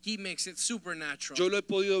ofrenda. he makes it supernatural. Yo lo he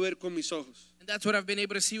podido ver con mis ojos. And that's what I've been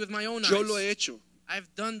able to see with my own Yo lo eyes. he hecho. I've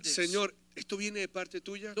done this. Señor, esto viene de parte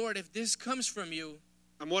tuya. Lord, if this comes from you,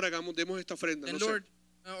 Amor, demos esta ofrenda. then No sé. Lord,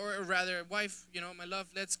 or rather, wife, my love,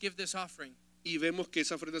 let's give this offering. Y vemos que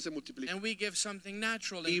esa ofrenda se multiplica. And we give something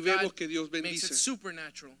natural, Y and vemos God que Dios makes it bendice.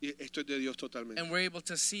 supernatural. Y esto es de Dios totalmente. And we're able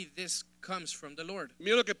to see this comes from the Lord.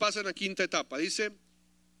 Mira lo que pasa en la quinta etapa. Dice,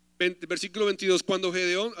 versículo 22, cuando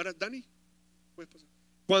Gedeón, ahora Dani, ¿puedes pasar?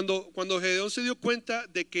 Cuando Gedeón se dio cuenta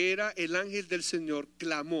de que era el ángel del Señor,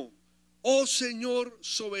 clamó: oh Señor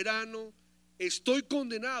soberano, estoy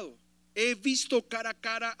condenado. He visto cara a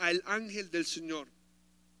cara al ángel del Señor.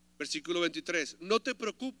 Versículo 23, no te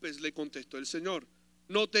preocupes, le contestó el Señor,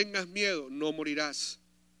 no tengas miedo, no morirás.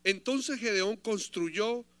 Entonces Gedeón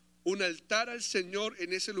construyó un altar al Señor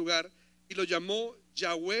en ese lugar y lo llamó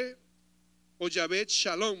Yahweh o Yahvé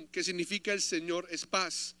Shalom, que significa el Señor es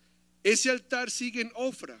paz. Ese altar sigue en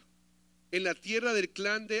Ofra, en la tierra del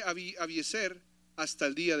clan de Abiezer, hasta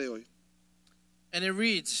el día de hoy. And it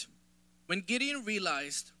reads, when Gideon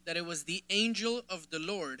realized that it was the angel of the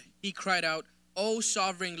Lord, he cried out, O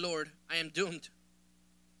sovereign Lord, I am doomed.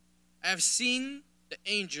 I have seen the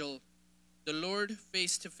angel, the Lord,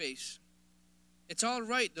 face to face. It's all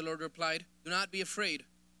right, the Lord replied. Do not be afraid.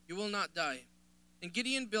 You will not die. And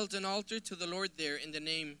Gideon built an altar to the Lord there in the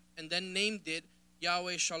name, and then named it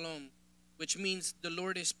Yahweh Shalom, which means the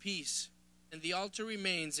Lord is peace. And the altar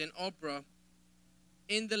remains in Ophrah,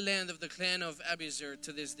 in the land of the clan of Abiezer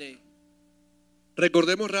to this day.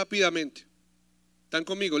 Recordemos rápidamente. ¿Están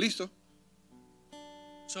conmigo? ¿Listo?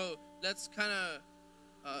 So let's kind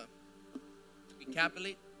of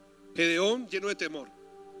recapitulate. Gedeón lleno de temor.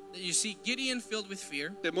 You see Gideon filled with fear.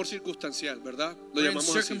 Temor circunstancial, ¿verdad? Lo Or in llamamos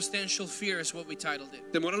así. circumstantial fear is what we titled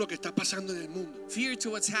it. Temor a lo que está pasando en el mundo, Fear to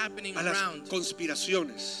what's happening a las around.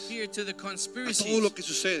 conspiraciones, Fear to the a conspiracies. todo lo que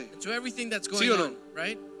sucede, To everything that's ¿Sí going o no? on,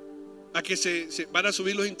 right? a que se van a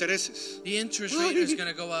subir los intereses. The interest rate is going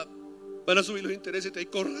to go up. Van a subir los intereses, hay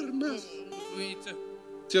que correr más. We need to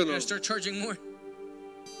 ¿Sí o no? start charging more.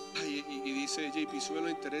 Ay, y dice JP, suben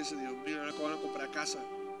los intereses, Dios mío, ahora que van a comprar casa.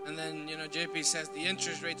 And then, JP says the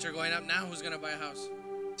interest rates are going up. Now who's going to buy a house?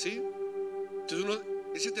 ¿Sí? Entonces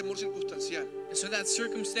ese temor circunstancial, And so that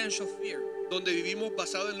circumstantial fear, donde vivimos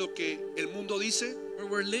basado en lo que el mundo dice where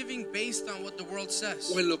we're living based on what the world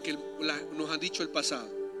says, o en lo que nos han dicho el pasado,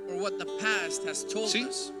 or what the past has told ¿sí?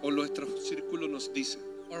 us, O nuestro círculo nos dice.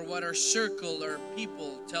 or what our circle or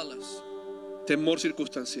people tell us. Temor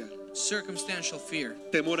circunstancial, Circumstantial fear,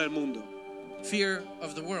 temor al mundo. fear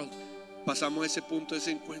of the world. Pasamos ese punto, ese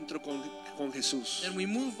encuentro con Jesús, Then we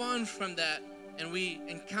move on from that and we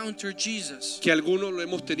encounter Jesus. que algunos lo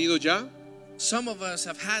hemos tenido ya. Some of us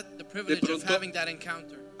have had the privilege of pronto- having that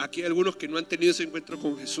encounter. Aquí hay algunos que no han tenido ese encuentro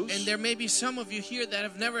con Jesús, And there may be some of you here that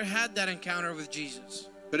have never had that encounter with Jesus.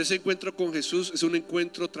 pero ese encuentro con Jesús es un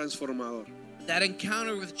encuentro transformador, That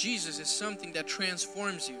encounter with Jesus is something that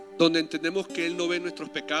transforms you. donde entendemos que Él no ve nuestros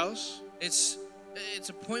pecados, It's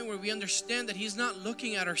a point where we understand that He's not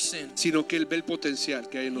looking at our sin. sino que Él ve el potencial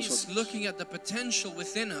que hay en He's nosotros looking at the potential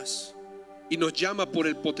within us. y nos llama por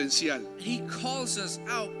el potencial, He calls us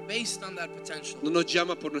out based on that potential. no nos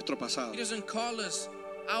llama por nuestro pasado. He doesn't call us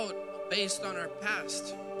out based on our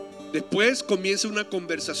past. Después comienza una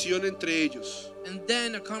conversación entre ellos, And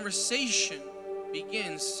then a conversation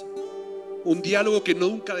begins, un diálogo que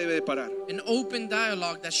nunca debe de parar, an open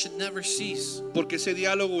dialogue that should never cease. porque ese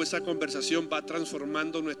diálogo, esa conversación va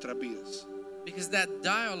transformando nuestras vidas. Because that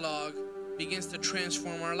dialogue begins to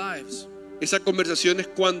transform our lives. Esa conversación es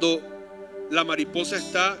cuando la mariposa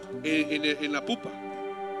está en la pupa.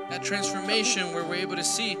 That transformation where we're able to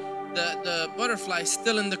see the butterfly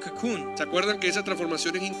still in the cocoon. ¿Se acuerdan que esa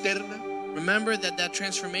transformación es interna, Remember that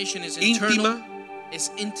transformation is internal, íntima, is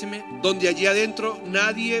intimate, donde allí adentro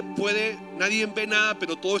nadie ve nada,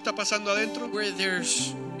 pero todo está pasando adentro? where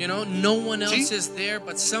there's, no one else ¿Sí? is there,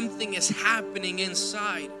 but something is happening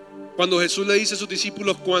inside. Cuando Jesús le dice a sus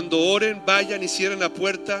discípulos, cuando oren, vayan y cierren la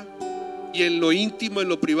puerta, y en lo íntimo, en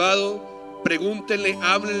lo privado, pregúntenle,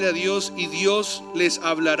 háblenle a Dios, y Dios les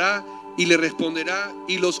hablará y le responderá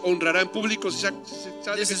y los honrará en público. ¿Sabe de This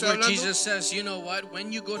qué is estoy where hablando? Jesus says, you know what?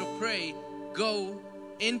 When you go to pray, go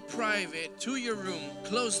in private to your room,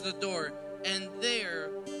 close the door, and there,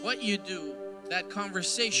 what you do, that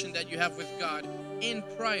conversation that you have with God in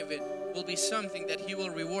private will be something that He will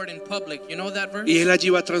reward in public. You know that verse? Y Él allí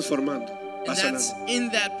va transformando, va And that's sanando. in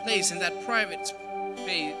that place, in that private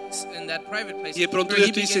space, in that private place, Y de pronto where Dios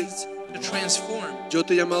He te dice, begins to transform. Yo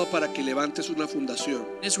te he llamado para que levantes una fundación.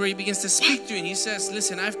 That's where he begins to speak to you, and he says,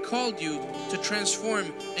 listen, I've called you to transform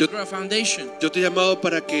Yo- and grow a foundation. Yo te he llamado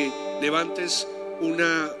para que levantes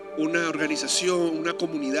una organización, una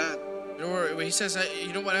comunidad. Or he says,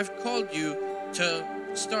 you know what, I've called you to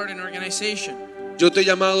start an organization. Yo te he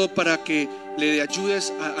llamado para que le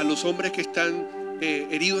ayudes a los hombres que están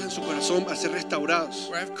heridos en su corazón a ser restaurados.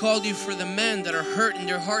 Where I've called you for the men that are hurt in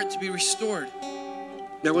their heart to be restored.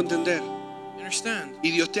 ¿Me hago entender? You understand?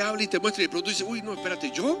 Y Dios te habla y te muestra y de pronto dice, uy, no,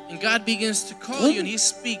 espérate, ¿yo? And God begins to call you, and he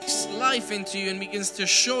speaks life into you and begins to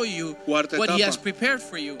show you Cuarta what he etapa. has prepared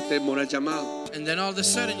for you. Temor al llamado. And then all of a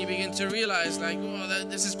sudden you begin to realize like, oh,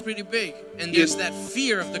 this is pretty big. And Y there's en- that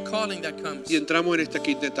fear of the calling that comes. Y entramos en esta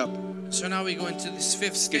quinta etapa, So now we go into this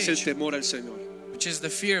fifth que es el stage, temor al Señor. which is the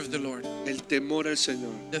fear of the Lord. El temor al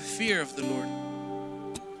Señor. The fear of the Lord.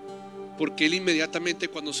 Porque Él inmediatamente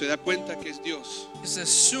cuando se da cuenta que es Dios, It's as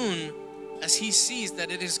soon as he sees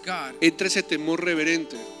that it is God, entra ese temor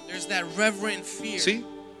reverente. there's that reverent fear. ¿Sí?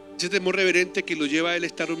 Ese temor reverente que lo lleva a Él a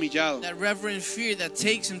estar humillado. That reverent fear that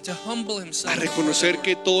takes him to humble himself. A reconocer before the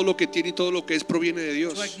que Lord. todo lo que tiene y todo lo que es proviene de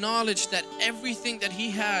Dios. To acknowledge that everything that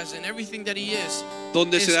he has and everything that he is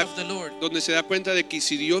Donde is se da of the Lord. cuenta de que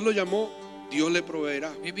si Dios lo llamó, Dios le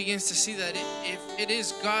proveerá. He begins to see that if it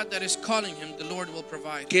is God that is calling him, the Lord will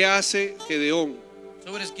provide. ¿Qué hace Gedeón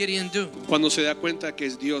So what does Gideon do? cuando se da cuenta que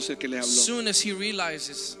es Dios el que le As habló? soon as he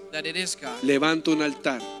realizes that it is God, Levanta un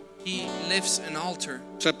altar. he lifts an altar.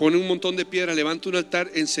 O sea, pone un montón de piedras, levanta un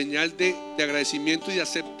altar en señal de agradecimiento y de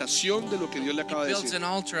aceptación de lo que Dios le acaba de Builds decir. an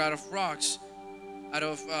altar out of rocks,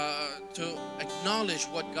 to acknowledge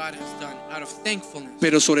what God has done, out of thankfulness.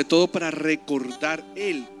 Pero sobre todo para recordar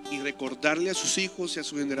Él y recordarle a sus hijos y a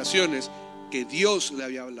sus generaciones que Dios le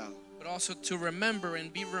había hablado. But also to remember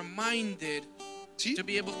and be reminded, ¿Sí? to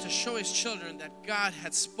be able to show his children that God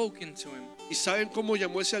had spoken to him. ¿Y saben cómo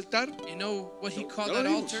llamó ese altar? You know what he called Ya lo that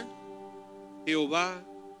vimos. altar? Jehová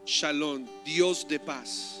Shalom, Dios de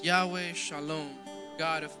paz. Yahweh Shalom,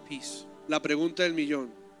 God of peace. La pregunta del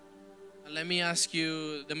millón. And let me ask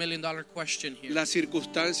you the $1 million question here. La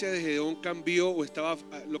circunstancia de Gedeón cambió o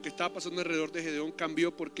lo que estaba pasando alrededor de Gedeón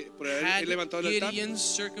cambió por Had haber levantado el altar. Gideon's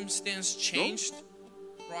circumstance changed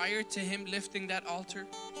prior to him lifting that altar?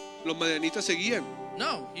 Los madianitas seguían.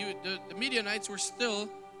 No, the Midianites were still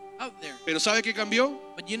out there. Pero ¿sabe qué cambió?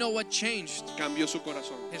 But you know what changed? Cambió su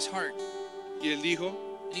corazón. His heart. Y él dijo,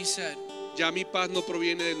 And he said, ya mi paz no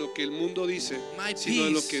proviene de lo que el mundo dice, My sino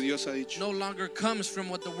de lo peace que Dios ha dicho. no longer comes from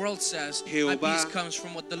what the world says. My Jehová- peace comes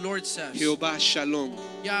from what the Lord says. Jehová Shalom.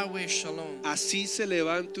 Yahweh Shalom. Así se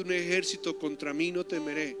levante un ejército contra mí, no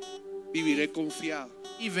temeré. Viviré confiado.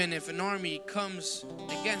 Even if an army comes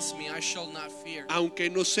against me, I shall not fear. Aunque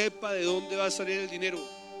no sepa de dónde va a salir el dinero,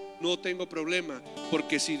 no tengo problema.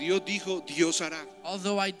 Porque si Dios dijo, Dios hará.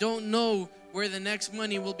 Although I don't know where the next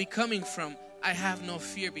money will be coming from, I have no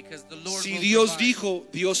fear because the Lord Si will Dios provide. dijo,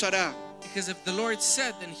 Dios hará. Because if the Lord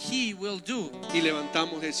said, then He will do. Y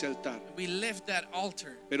levantamos ese altar. We lift that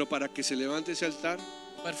altar. Pero para que se levante ese altar,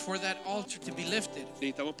 But for that altar to be lifted,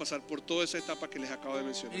 necesitamos pasar por toda esa etapa que les acabo de we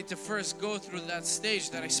mencionar. need to first go through that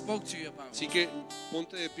stage that I spoke to you about. Así que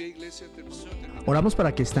ponte de pie, iglesia. Oramos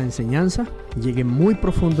para que esta enseñanza llegue muy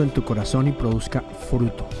profundo en tu corazón y produzca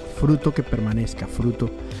fruto, fruto que permanezca,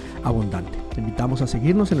 fruto abundante. Te invitamos a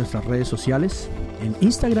seguirnos en nuestras redes sociales, en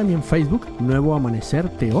Instagram y en Facebook, Nuevo Amanecer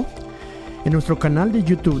TO, en nuestro canal de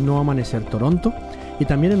YouTube Nuevo Amanecer Toronto y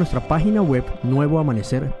también en nuestra página web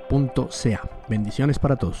nuevoamanecer.ca. Bendiciones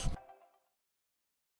para todos.